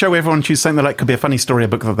the part of the show where everyone chooses something that like could be a funny story, a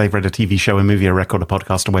book that they've read, a TV show, a movie, a record, a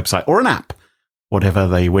podcast, a website, or an app. Whatever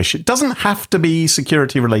they wish. It doesn't have to be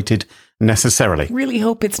security related necessarily. Really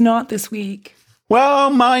hope it's not this week.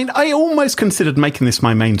 Well, I almost considered making this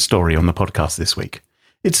my main story on the podcast this week.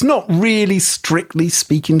 It's not really strictly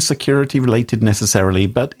speaking security related necessarily,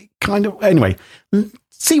 but kind of. Anyway,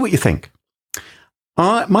 see what you think.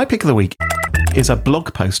 My pick of the week is a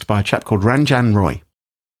blog post by a chap called Ranjan Roy.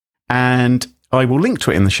 And I will link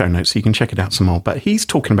to it in the show notes so you can check it out some more. But he's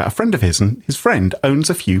talking about a friend of his, and his friend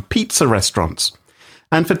owns a few pizza restaurants.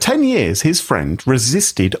 And for 10 years, his friend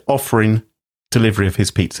resisted offering delivery of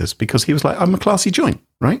his pizzas because he was like, I'm a classy joint,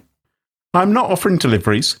 right? I'm not offering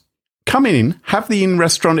deliveries. Come in, have the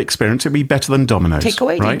in-restaurant experience. It'd be better than Domino's.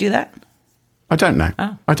 Takeaway, right? do you do that? I don't know.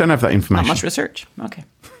 Oh. I don't have that information. Not much research. Okay.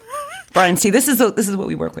 Brian, see, this is what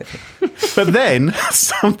we work with. But then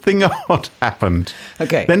something odd happened.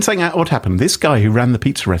 Okay. Then something odd happened. This guy who ran the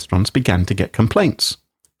pizza restaurants began to get complaints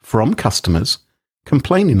from customers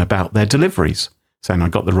complaining about their deliveries, saying, I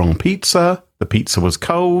got the wrong pizza, the pizza was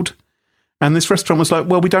cold. And this restaurant was like,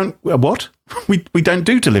 well, we don't, what? We don't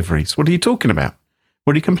do deliveries. What are you talking about?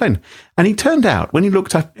 What are you complaining? And he turned out, when he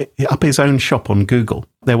looked up his own shop on Google,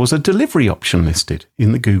 there was a delivery option listed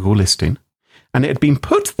in the Google listing. And it had been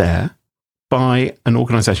put there by an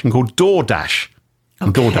organisation called DoorDash.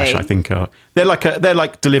 And DoorDash, I think, they're like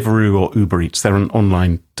Deliveroo or Uber Eats. They're an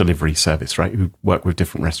online delivery service, right? Who work with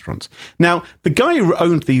different restaurants. Now, the guy who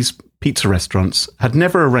owned these pizza restaurants had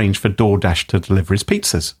never arranged for DoorDash to deliver his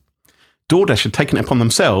pizzas. DoorDash had taken it upon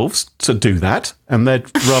themselves to do that, and they'd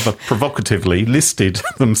rather provocatively listed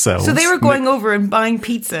themselves. So they were going over and buying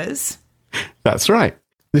pizzas. That's right.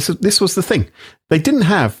 This was the thing. They didn't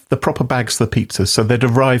have the proper bags for the pizzas, so they'd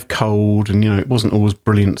arrive cold, and it wasn't always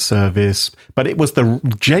brilliant service. But it was the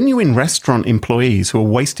genuine restaurant employees who were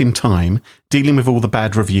wasting time dealing with all the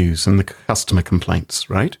bad reviews and the customer complaints,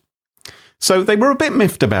 right? So they were a bit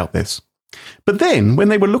miffed about this. But then, when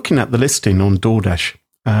they were looking at the listing on DoorDash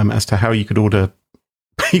as to how you could order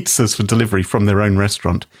pizzas for delivery from their own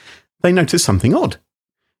restaurant, they noticed something odd,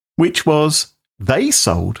 which was they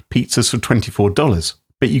sold pizzas for $24.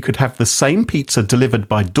 But you could have the same pizza delivered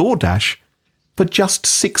by DoorDash for just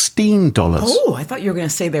 $16. Oh, I thought you were going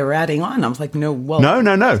to say they were adding on. I was like, no, well.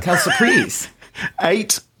 No. Cal Surprise.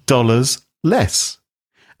 $8 less.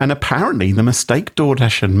 And apparently the mistake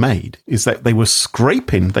DoorDash had made is that they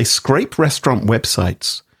scrape restaurant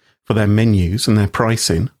websites for their menus and their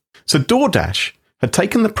pricing. So DoorDash had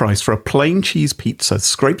taken the price for a plain cheese pizza,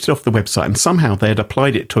 scraped it off the website, and somehow they had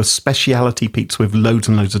applied it to a speciality pizza with loads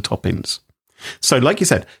and loads of toppings. So like you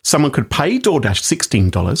said, someone could pay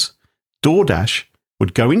DoorDash $16. DoorDash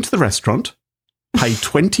would go into the restaurant, pay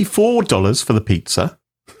 $24 for the pizza,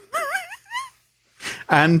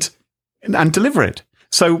 and deliver it.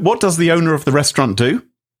 So what does the owner of the restaurant do?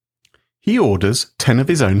 He orders 10 of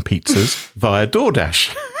his own pizzas via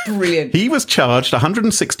DoorDash. Brilliant. He was charged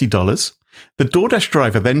 $160. The DoorDash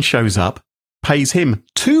driver then shows up, pays him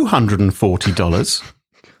 $240.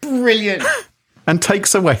 Brilliant. And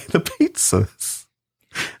takes away the pizzas.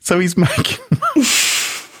 So he's making money.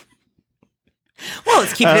 Well,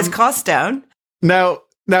 it's keeping his costs down. Now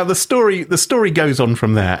the story goes on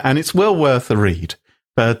from there, and it's well worth a read.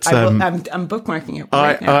 But I'm bookmarking it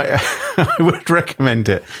right now. I would recommend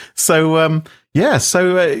it. So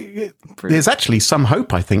there's actually some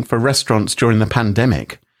hope, I think, for restaurants during the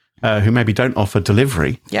pandemic who maybe don't offer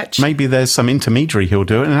delivery. Yeah. Maybe there's some intermediary who'll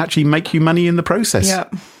do it and actually make you money in the process. Yeah.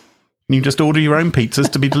 You just order your own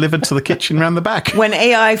pizzas to be delivered to the kitchen round the back. When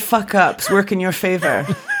AI fuck-ups work in your favor.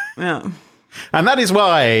 Yeah. And that is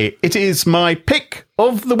why it is my pick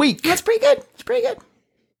of the week. That's pretty good. It's pretty good.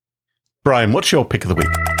 Brian, what's your pick of the week?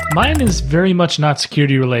 Mine is very much not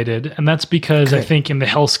security related, and that's because I think in the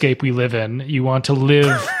hellscape we live in, you want to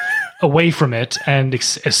live away from it and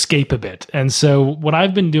escape a bit. And so what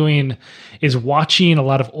I've been doing is watching a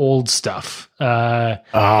lot of old stuff.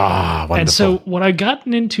 Wonderful. And so what I've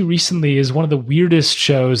gotten into recently is one of the weirdest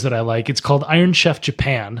shows that I like. It's called Iron Chef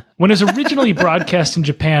Japan. When it was originally broadcast in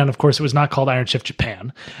Japan, of course, it was not called Iron Chef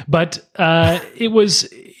Japan, but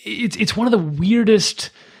it's one of the weirdest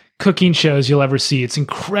cooking shows you'll ever see. It's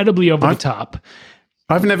incredibly over the top.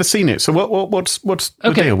 I've never seen it. So what's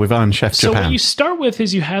the deal with Iron Chef Japan? So what you start with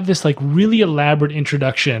is you have this like really elaborate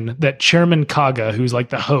introduction that Chairman Kaga, who's like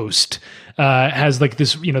the host, has like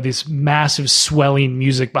this, this massive swelling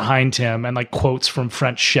music behind him and like quotes from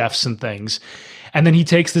French chefs and things. And then he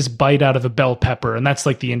takes this bite out of a bell pepper, and that's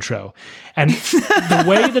like the intro. And the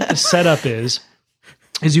way that the setup is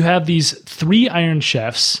you have these 3 Iron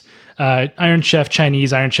Chefs, Iron Chef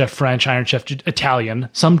Chinese, Iron Chef French, Iron Chef Italian,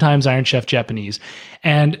 sometimes Iron Chef Japanese.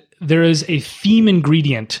 And there is a theme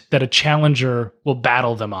ingredient that a challenger will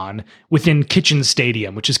battle them on within Kitchen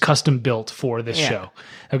Stadium, which is custom built for this show.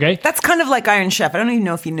 Okay? That's kind of like Iron Chef. I don't even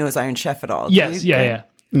know if he knows Iron Chef at all. Yes, yeah.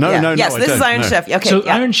 No. Yes, this is Iron Chef. Okay. So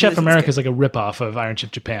Iron Chef America is like a ripoff of Iron Chef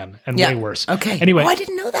Japan, and way worse. Okay. Anyway, I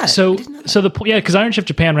didn't know that. So the point, because Iron Chef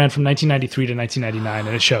Japan ran from 1993 to 1999,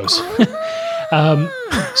 and it shows.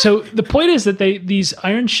 So the point is that these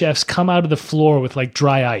Iron Chefs come out of the floor with like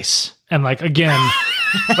dry ice, and like again,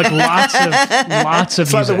 like lots of It's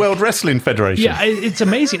music. like the World Wrestling Federation. Yeah, it's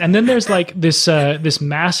amazing. And then there's like this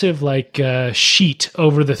massive like sheet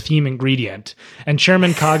over the theme ingredient, and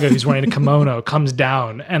Chairman Kaga, who's wearing a kimono, comes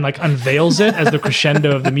down and like unveils it as the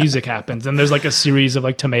crescendo of the music happens. And there's like a series of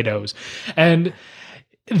like tomatoes, and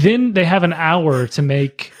then they have an hour to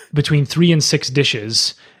make between 3 and 6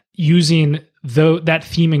 dishes using that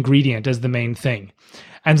theme ingredient as the main thing.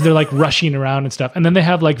 And they're like rushing around and stuff. And then they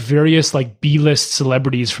have like various like B-list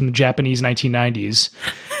celebrities from the Japanese 1990s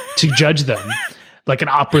to judge them. Like an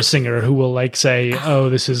opera singer who will like say,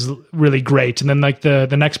 "Oh, this is really great." And then like the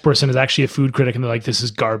next person is actually a food critic and they're like, "This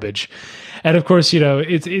is garbage." And of course,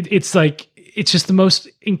 it's like, it's just the most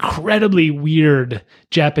incredibly weird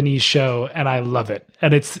Japanese show, and I love it.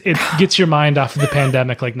 And it gets your mind off of the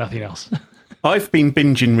pandemic like nothing else. I've been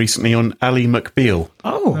binging recently on Ally McBeal.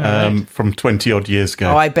 From 20 odd years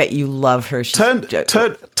ago. Oh, I bet you love her. Turns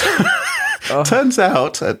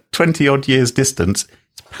out at 20 odd years distance,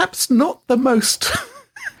 it's perhaps not the most.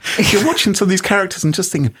 You're watching some of these characters and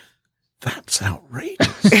just thinking, that's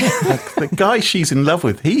outrageous. Like, the guy she's in love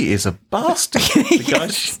with, he is a bastard.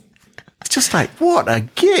 It's just like, what a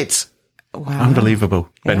git. Wow. Unbelievable.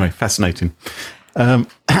 But anyway, fascinating.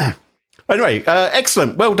 Anyway,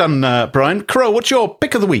 excellent. Well done, Brian. Carole, what's your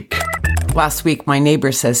pick of the week? Last week, my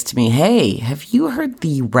neighbor says to me, "Hey, have you heard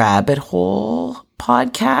the Rabbit Hole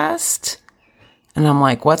podcast?" And I'm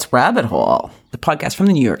like, "What's Rabbit Hole?" The podcast from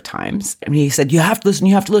the New York Times. And he said, "You have to listen,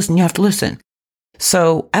 you have to listen, you have to listen."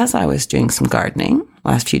 So as I was doing some gardening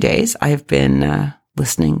last few days, I have been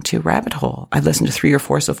listening to Rabbit Hole. I've listened to 3 or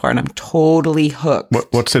 4 so far, and I'm totally hooked.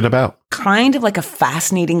 What's it about? Kind of like a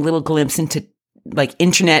fascinating little glimpse into like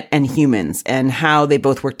internet and humans and how they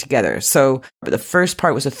both work together. So the first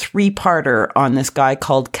part was a 3-parter on this guy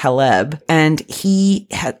called Caleb, and he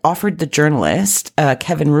had offered the journalist,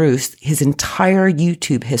 Kevin Roose, his entire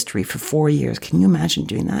YouTube history for 4 years. Can you imagine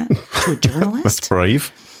doing that to a journalist? That's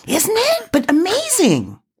brave. Isn't it? But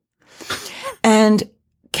amazing. And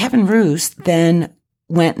Kevin Roose then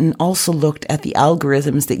went and also looked at the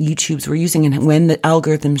algorithms that YouTubes were using and when the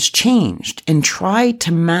algorithms changed and tried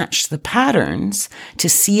to match the patterns to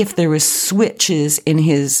see if there was switches in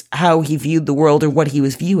how he viewed the world or what he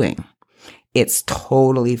was viewing. It's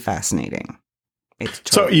totally fascinating.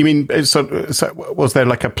 So you mean, so was there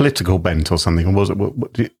like a political bent or something? Or was it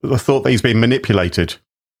the thought that he's being manipulated?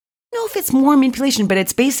 I don't know if it's more manipulation, but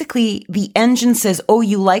it's basically the engine says, oh,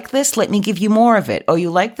 you like this? Let me give you more of it. Oh,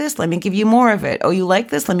 you like this? Let me give you more of it. Oh, you like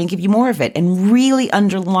this? Let me give you more of it. And really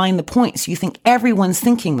underline the point. So you think everyone's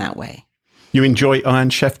thinking that way. You enjoy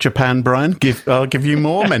Iron Chef Japan, Brian? I'll give you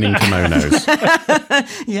more men in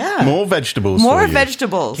kimonos. Yeah. More vegetables. More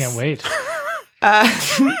vegetables. Can't wait.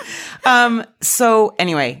 So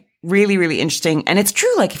anyway, really, really interesting. And it's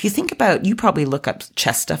true. Like if you think about, you probably look up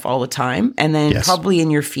chess stuff all the time. And then probably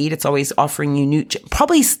in your feed, it's always offering you new,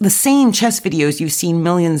 probably the same chess videos you've seen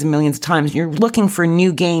millions and millions of times. You're looking for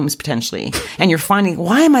new games potentially. And you're finding,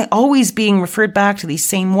 why am I always being referred back to these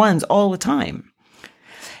same ones all the time?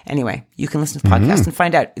 Anyway, you can listen to the podcast and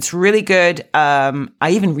find out. It's really good. I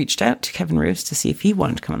even reached out to Kevin Roos to see if he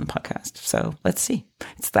wanted to come on the podcast. So let's see.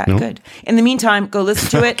 It's that good. In the meantime, go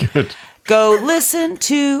listen to it. Good. Go listen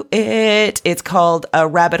to it. It's called A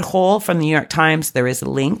Rabbit Hole from the New York Times. There is a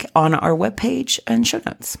link on our webpage and show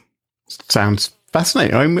notes. Sounds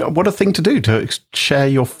fascinating. I mean, what a thing to do, to share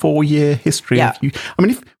your 4-year history. Yeah. Of you. I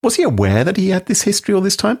mean, was he aware that he had this history all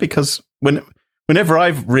this time? Because whenever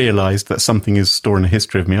I've realized that something is storing a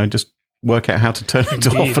history of me, I just work out how to turn it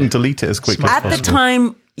off and delete it as quickly as possible. At the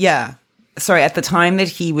time, at the time that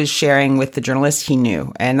he was sharing with the journalist, he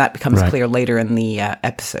knew. And that becomes clear later in the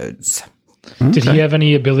episodes. Okay. Did he have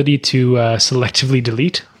any ability to selectively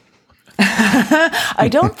delete? I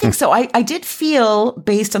don't think so. I did feel,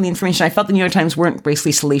 based on the information, I felt the New York Times weren't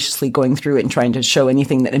basically salaciously going through it and trying to show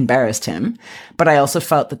anything that embarrassed him. But I also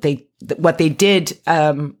felt that what they did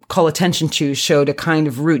call attention to showed a kind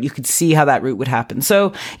of route. You could see how that route would happen.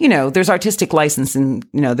 So, there's artistic license and,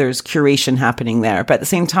 there's curation happening there. But at the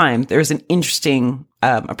same time, there's an interesting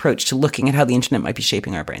approach to looking at how the internet might be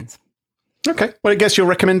shaping our brains. Okay. Well, I guess your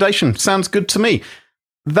recommendation sounds good to me.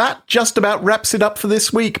 That just about wraps it up for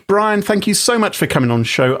this week. Brian, thank you so much for coming on the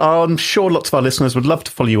show. I'm sure lots of our listeners would love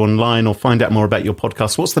to follow you online or find out more about your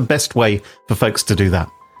podcast. What's the best way for folks to do that?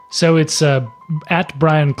 So it's at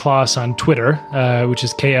Brian Klaas on Twitter, which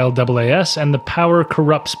is KLAAS, and the Power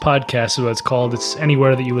Corrupts podcast is what it's called. It's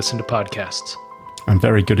anywhere that you listen to podcasts. And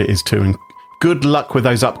very good it is too. And good luck with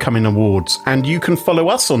those upcoming awards. And you can follow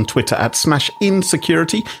us on Twitter at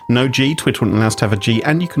SmashInSecurity. No G, Twitter wouldn't allow us to have a G.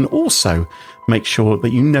 And you can also make sure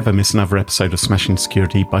that you never miss another episode of Smashing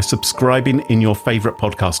Security by subscribing in your favourite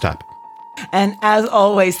podcast app. And as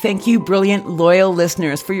always, thank you, brilliant, loyal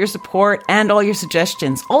listeners, for your support and all your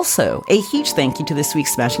suggestions. Also, a huge thank you to this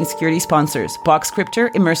week's Smashing Security sponsors,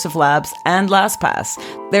 Boxcryptor, Immersive Labs, and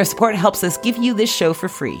LastPass. Their support helps us give you this show for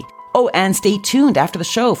free. Oh, and stay tuned after the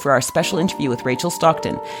show for our special interview with Rachel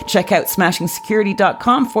Stockton. Check out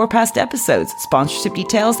smashingsecurity.com for past episodes, sponsorship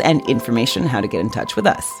details, and information on how to get in touch with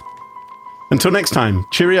us. Until next time,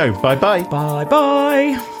 cheerio, bye-bye.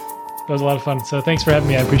 Bye-bye. That was a lot of fun. So thanks for having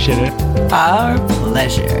me. I appreciate it. Our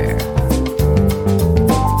pleasure.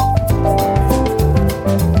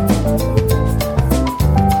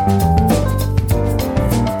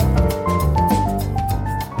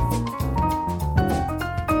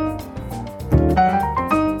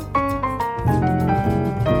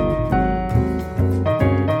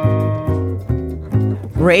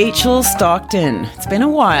 Rachel Stockton. It's been a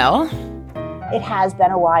while. It has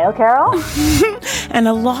been a while, Carol. And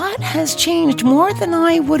a lot has changed. More than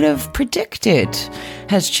I would have predicted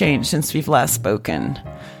has changed since we've last spoken.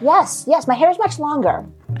 Yes, my hair is much longer.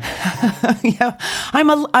 Yeah, I'm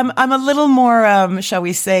a little more, shall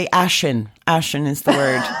we say, ashen. Ashen is the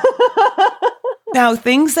word. Now,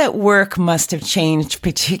 things at work must have changed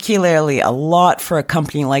particularly a lot for a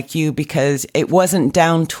company like you, because it wasn't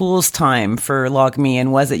down tools time for LogMe,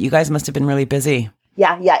 and was it? You guys must have been really busy.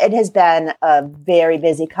 Yeah, it has been a very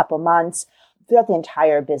busy couple months throughout the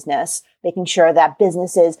entire business, making sure that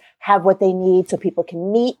businesses have what they need so people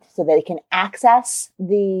can meet, so that they can access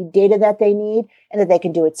the data that they need, and that they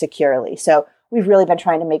can do it securely. So we've really been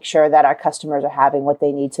trying to make sure that our customers are having what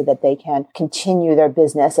they need so that they can continue their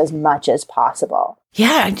business as much as possible.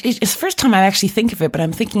 Yeah, it's the first time I actually think of it, but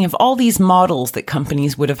I'm thinking of all these models that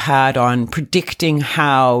companies would have had on predicting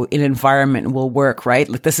how an environment will work, right?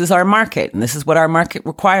 Like, this is our market and this is what our market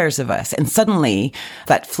requires of us. And suddenly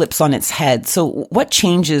that flips on its head. So what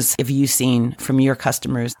changes have you seen from your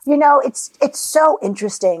customers? It's so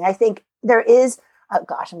interesting. I think there is, oh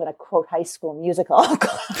gosh, I'm going to quote High School Musical.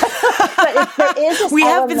 But there is this we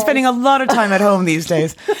have been spending a lot of time at home these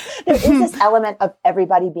days. There is this element of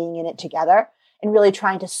everybody being in it together and really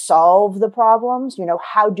trying to solve the problems.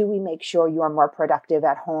 How do we make sure you are more productive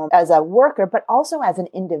at home as a worker, but also as an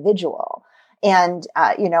individual? And,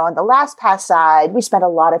 on the LastPass side, we spent a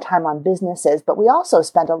lot of time on businesses, but we also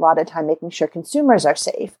spent a lot of time making sure consumers are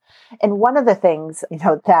safe. And one of the things,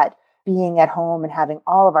 that being at home and having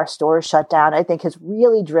all of our stores shut down, I think has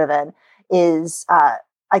really driven is,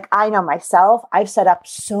 I know myself, I've set up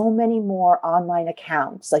so many more online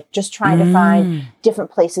accounts, like just trying to find different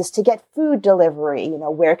places to get food delivery,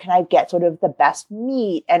 where can I get sort of the best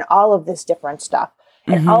meat and all of this different stuff.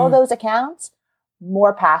 And all of those accounts,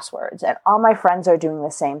 more passwords. And all my friends are doing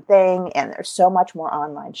the same thing. And there's so much more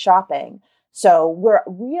online shopping. So we're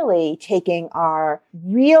really taking our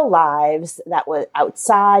real lives that was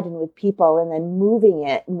outside and with people and then moving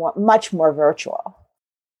it much more virtual.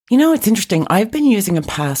 It's interesting. I've been using a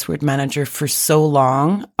password manager for so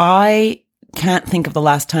long. I can't think of the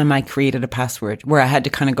last time I created a password where I had to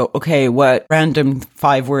kind of go, okay, what random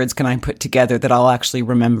 5 words can I put together that I'll actually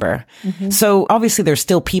remember? So obviously there's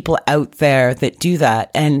still people out there that do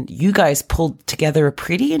that. And you guys pulled together a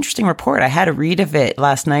pretty interesting report. I had a read of it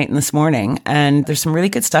last night and this morning, and there's some really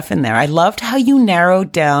good stuff in there. I loved how you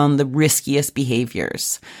narrowed down the riskiest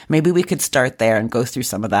behaviors. Maybe we could start there and go through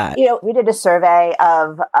some of that. We did a survey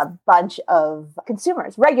of a bunch of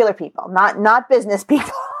consumers, regular people, not business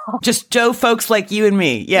people. Just Joe folks like you and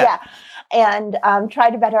me. Yeah. And try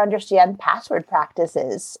to better understand password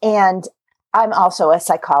practices. And I'm also a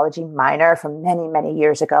psychology minor from many, many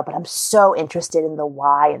years ago, but I'm so interested in the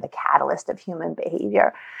why and the catalyst of human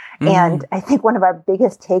behavior. And I think one of our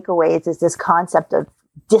biggest takeaways is this concept of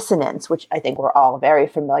dissonance, which I think we're all very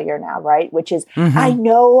familiar now, right? Which is, I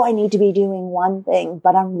know I need to be doing one thing,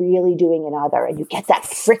 but I'm really doing another. And you get that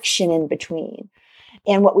friction in between.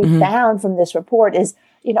 And what we found from this report is,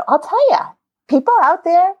 I'll tell you, people out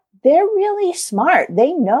there, they're really smart.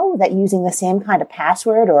 They know that using the same kind of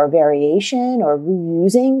password or variation or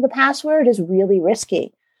reusing the password is really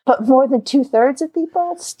risky. But more than 2/3 of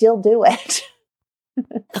people still do it.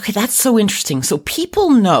 Okay, that's so interesting. So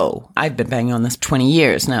people know, I've been banging on this 20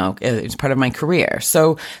 years now. It's part of my career.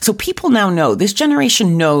 So people now know, this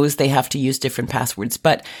generation knows they have to use different passwords,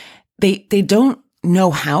 but they don't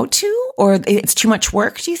know how to, or it's too much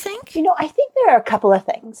work, do you think? I think there are a couple of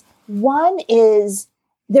things. One is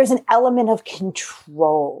there's an element of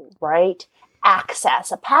control, right?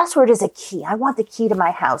 Access. A password is a key. I want the key to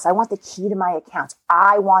my house. I want the key to my accounts.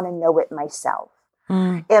 I want to know it myself.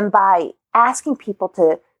 And by asking people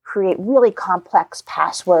to create really complex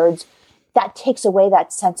passwords, that takes away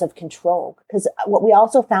that sense of control. Because what we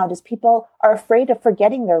also found is people are afraid of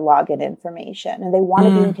forgetting their login information and they want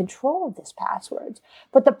to be in control of this passwords.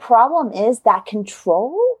 But the problem is that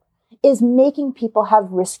control is making people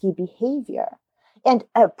have risky behavior. And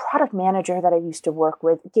a product manager that I used to work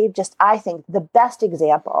with gave just, I think, the best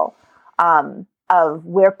example of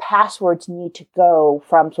where passwords need to go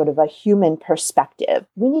from sort of a human perspective.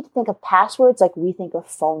 We need to think of passwords like we think of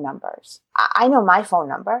phone numbers. I know my phone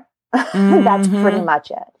number. That's pretty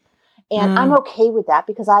much it. And I'm okay with that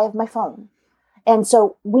because I have my phone. And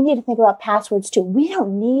so we need to think about passwords too. We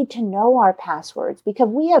don't need to know our passwords because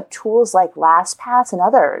we have tools like LastPass and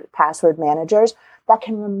other password managers that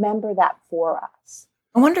can remember that for us.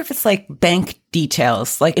 I wonder if it's like bank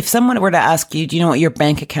details. Like if someone were to ask you, do you know what your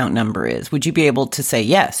bank account number is? Would you be able to say,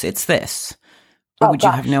 yes, it's this? Or would you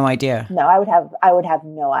have no idea? No, I would have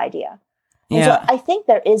no idea. And so I think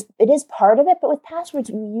it is part of it, but with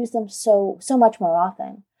passwords, we use them so much more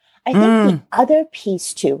often. I think the other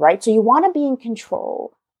piece too, right? So you want to be in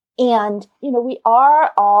control and, we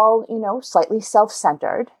are all, slightly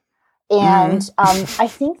self-centered. And I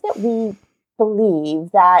think that we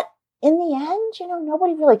believe that in the end,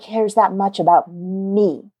 nobody really cares that much about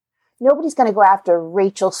me. Nobody's going to go after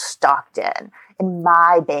Rachel Stockton and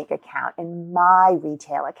my bank account and my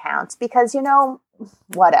retail accounts because,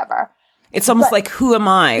 whatever. It's almost like, who am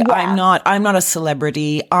I? Yeah. I'm not a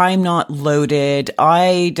celebrity. I'm not loaded.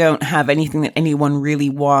 I don't have anything that anyone really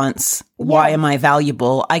wants. Yeah. Why am I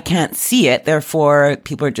valuable? I can't see it. Therefore,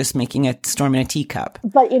 people are just making a storm in a teacup.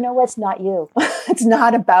 But it's not you. It's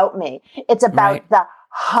not about me. It's about the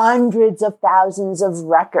hundreds of thousands of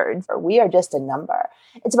records. We are just a number.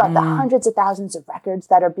 It's about the hundreds of thousands of records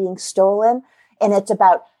that are being stolen. And it's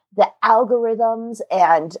about the algorithms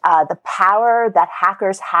and the power that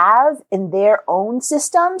hackers have in their own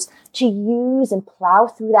systems to use and plow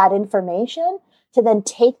through that information to then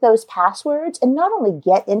take those passwords and not only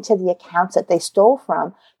get into the accounts that they stole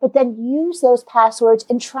from, but then use those passwords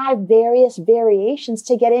and try various variations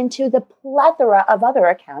to get into the plethora of other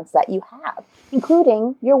accounts that you have,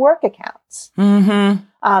 including your work accounts.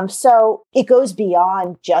 So it goes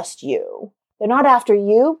beyond just you. They're not after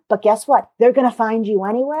you, but guess what? They're going to find you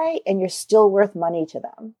anyway, and you're still worth money to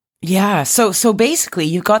them. Yeah. So basically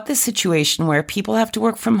you've got this situation where people have to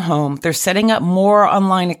work from home. They're setting up more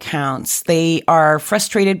online accounts. They are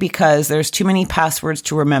frustrated because there's too many passwords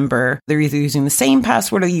to remember. They're either using the same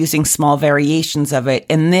password or using small variations of it.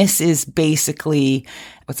 And this is basically,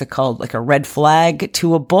 what's it called? Like a red flag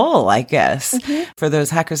to a bull, I guess, for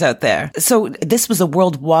those hackers out there. So this was a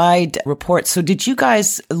worldwide report. So did you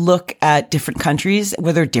guys look at different countries?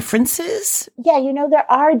 Were there differences? Yeah,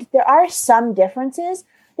 there are some differences.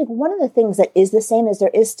 I think one of the things that is the same is there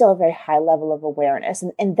is still a very high level of awareness,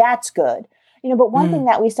 and that's good. But one thing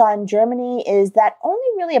that we saw in Germany is that only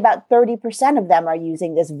really about 30% of them are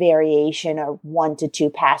using this variation of 1 to 2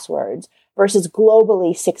 passwords versus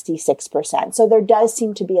globally 66%. So there does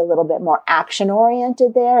seem to be a little bit more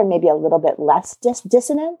action-oriented there and maybe a little bit less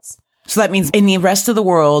dissonance. So that means in the rest of the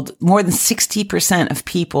world, more than 60% of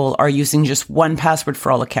people are using just one password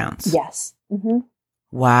for all accounts. Yes. Mm-hmm.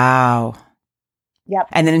 Wow. Yep.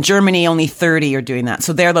 And then in Germany, only 30 are doing that.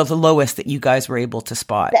 So they're the lowest that you guys were able to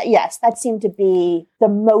spot. Yes, that seemed to be the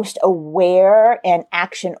most aware and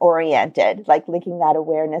action-oriented, like linking that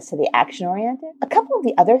awareness to the action-oriented. A couple of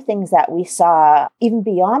the other things that we saw, even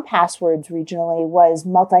beyond passwords regionally, was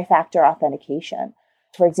multi-factor authentication.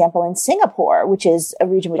 For example, in Singapore, which is a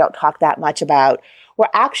region we don't talk that much about, we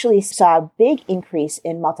actually saw a big increase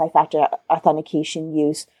in multi-factor authentication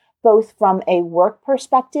use, both from a work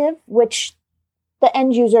perspective, which the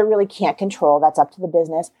end user really can't control. That's up to the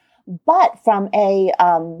business. But from a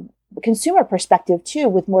consumer perspective, too,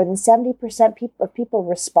 with more than 70% of people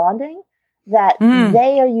responding that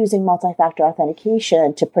they are using multi-factor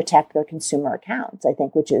authentication to protect their consumer accounts, I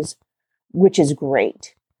think, which is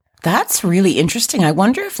great. That's really interesting. I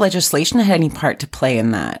wonder if legislation had any part to play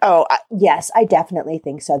in that. Oh, yes, I definitely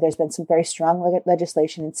think so. There's been some very strong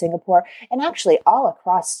legislation in Singapore and actually all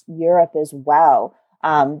across Europe as well.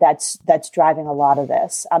 That's driving a lot of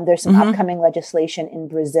this. There's some upcoming legislation in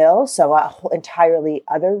Brazil, so a whole entirely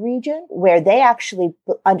other region, where they actually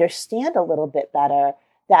understand a little bit better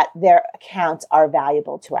that their accounts are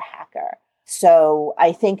valuable to a hacker. So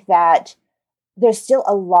I think that there's still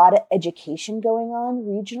a lot of education going on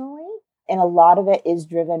regionally, and a lot of it is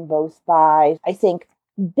driven both by, I think,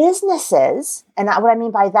 businesses, and what I mean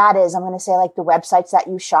by that is I'm going to say like the websites that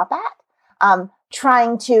you shop at,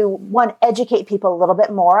 trying to, one, educate people a little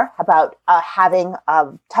bit more about having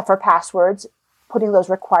tougher passwords, putting those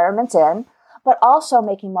requirements in, but also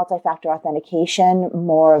making multi-factor authentication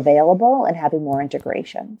more available and having more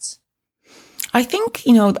integrations. I think,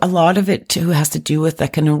 a lot of it too has to do with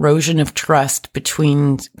like an erosion of trust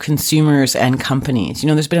between consumers and companies.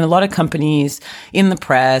 There's been a lot of companies in the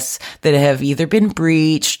press that have either been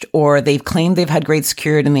breached or they've claimed they've had great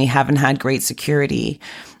security and they haven't had great security.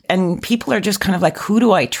 And people are just kind of like, who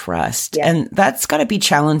do I trust? Yeah. And that's got to be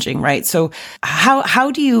challenging, right? So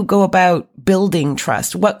how do you go about building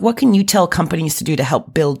trust? What can you tell companies to do to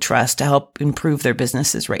help build trust, to help improve their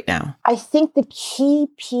businesses right now? I think the key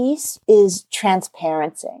piece is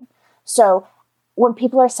transparency. So when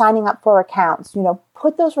people are signing up for accounts,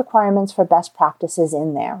 put those requirements for best practices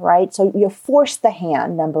in there, right? So you force the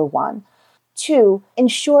hand, number one. 2,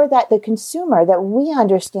 ensure that the consumer, that we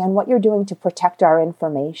understand what you're doing to protect our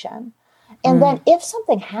information. And then if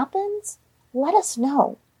something happens, let us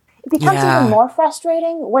know. It becomes even more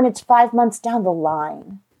frustrating when it's 5 months down the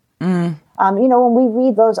line. When we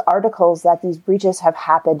read those articles that these breaches have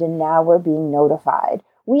happened and now we're being notified,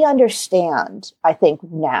 we understand, I think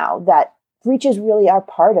now, that breaches really are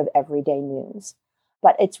part of everyday news.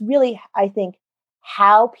 But it's really, I think,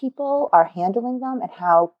 how people are handling them and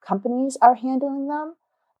how companies are handling them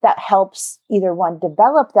that helps either one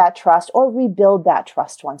develop that trust or rebuild that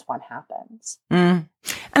trust once one happens. And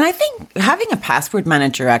I think having a password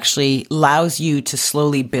manager actually allows you to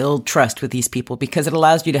slowly build trust with these people because it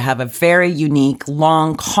allows you to have a very unique,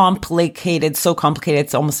 long, complicated, so complicated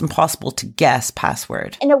it's almost impossible to guess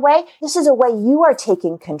password. In a way, this is a way you are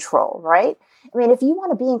taking control, right? I mean, if you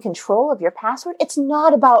want to be in control of your password, it's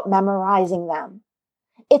not about memorizing them.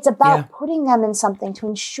 It's about putting them in something to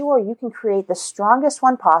ensure you can create the strongest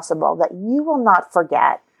one possible that you will not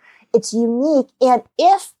forget. It's unique. And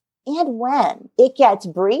if and when it gets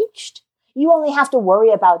breached, you only have to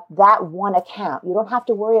worry about that one account. You don't have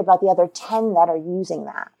to worry about the other 10 that are using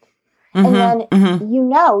that. And then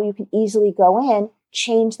you can easily go in,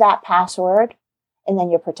 change that password, and then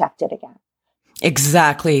you're protected again.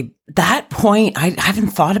 Exactly. That point, I haven't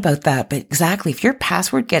thought about that, but exactly. If your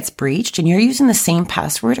password gets breached and you're using the same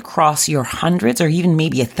password across your hundreds or even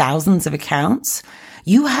maybe thousands of accounts,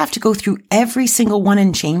 you have to go through every single one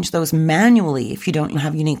and change those manually if you don't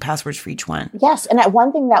have unique passwords for each one. Yes. And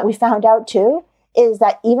one thing that we found out too is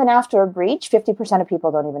that even after a breach, 50% of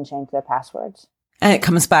people don't even change their passwords. And it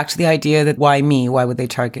comes back to the idea that why me? Why would they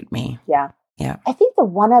target me? Yeah. Yeah. I think the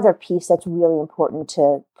one other piece that's really important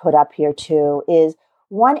to put up here too is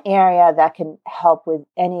one area that can help with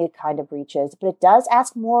any kind of breaches, but it does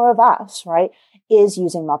ask more of us, right, is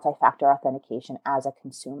using multi-factor authentication as a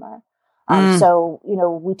consumer. So,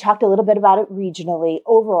 we talked a little bit about it regionally.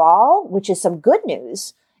 Overall, which is some good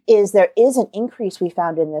news, is there is an increase we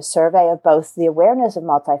found in this survey of both the awareness of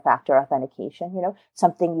multi-factor authentication,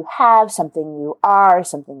 something you have, something you are,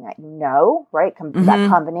 something that you know, right? That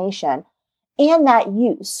combination. And that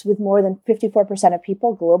use, with more than 54% of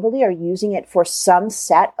people globally are using it for some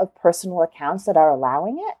set of personal accounts that are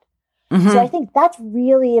allowing it. So I think that's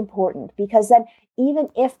really important, because then even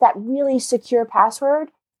if that really secure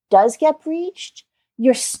password does get breached,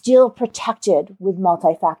 you're still protected with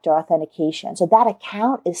multi-factor authentication. So that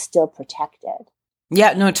account is still protected.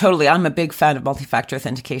 Yeah, no, totally. I'm a big fan of multi-factor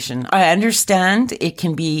authentication. I understand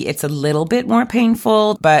it's a little bit more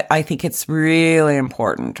painful, but I think it's really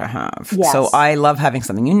important to have. Yes. So I love having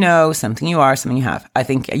something something you are, something you have. I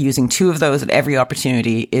think using two of those at every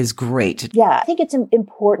opportunity is great. Yeah, I think it's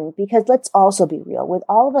important because let's also be real. With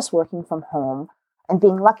all of us working from home and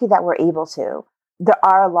being lucky that we're able to, there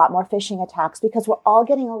are a lot more phishing attacks because we're all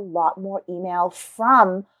getting a lot more email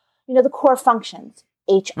from, the core functions,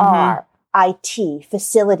 HR, IT,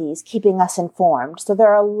 facilities, keeping us informed. So there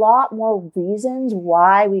are a lot more reasons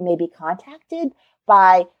why we may be contacted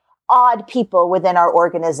by odd people within our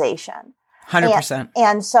organization. 100%.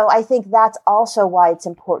 And so I think that's also why it's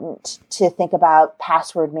important to think about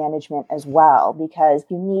password management as well, because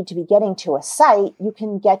you need to be getting to a site. You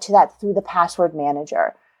can get to that through the password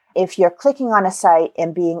manager. If you're clicking on a site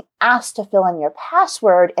and being asked to fill in your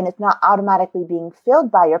password and it's not automatically being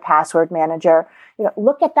filled by your password manager,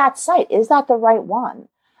 look at that site. Is that the right one?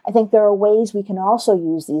 I think there are ways we can also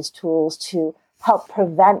use these tools to help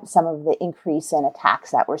prevent some of the increase in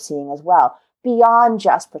attacks that we're seeing as well, beyond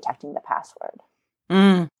just protecting the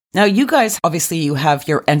password. Now, you guys, obviously, you have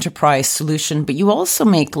your enterprise solution, but you also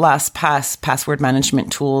make LastPass password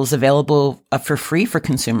management tools available for free for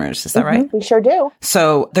consumers. Is that right? We sure do.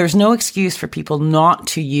 So there's no excuse for people not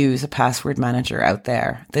to use a password manager out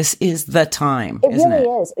there. This is the time, isn't it? It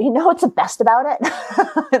really is. What's the best about it?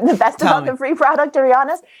 The best about the free product, to be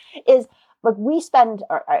honest, is look, we spend,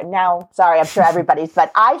 I'm sure everybody's,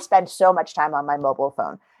 but I spend so much time on my mobile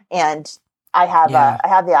phone. And I have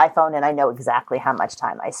the iPhone, and I know exactly how much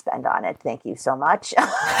time I spend on it. Thank you so much.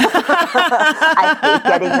 I hate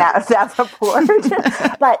getting that report.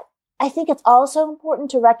 But I think it's also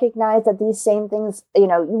important to recognize that these same things, you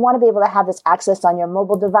want to be able to have this access on your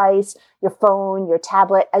mobile device, your phone, your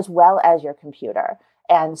tablet, as well as your computer.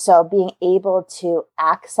 And so being able to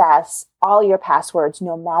access all your passwords,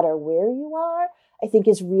 no matter where you are, I think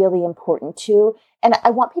is really important too. And I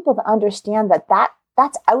want people to understand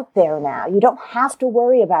that's out there now. You don't have to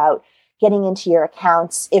worry about getting into your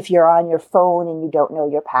accounts if you're on your phone and you don't know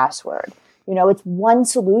your password. It's one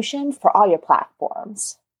solution for all your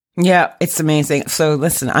platforms. Yeah, it's amazing. So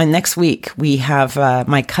listen, next week we have,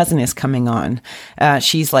 my cousin is coming on.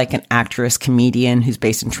 She's like an actress, comedian who's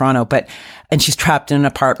based in Toronto, and she's trapped in an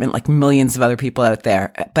apartment like millions of other people out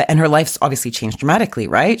there. And her life's obviously changed dramatically,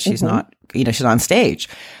 right? She's not, she's on stage.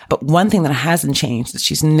 But one thing that hasn't changed is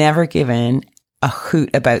she's never given a hoot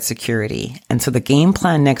about security. And so the game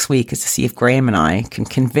plan next week is to see if Graham and I can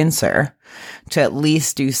convince her to at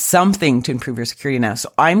least do something to improve her security now.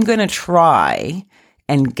 So I'm going to try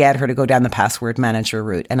and get her to go down the password manager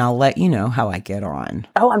route. And I'll let you know how I get on.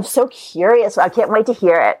 Oh, I'm so curious. I can't wait to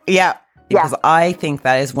hear it. Yeah. Because I think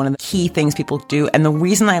that is one of the key things people do. And the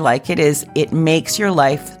reason I like it is it makes your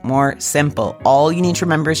life more simple. All you need to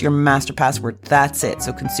remember is your master password. That's it.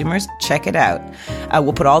 So consumers, check it out.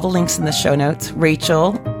 We'll put all the links in the show notes.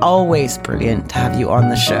 Rachel, always brilliant to have you on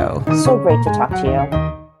the show. So great to talk to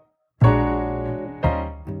you.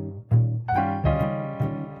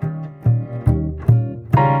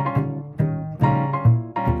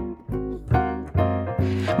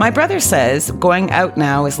 My brother says going out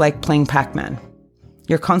now is like playing Pac-Man.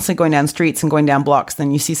 You're constantly going down streets and going down blocks. Then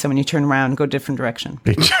you see someone, you turn around and go a different direction.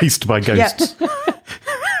 Being chased by ghosts. Yeah.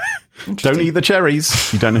 Don't eat the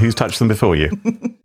cherries. You don't know who's touched them before you.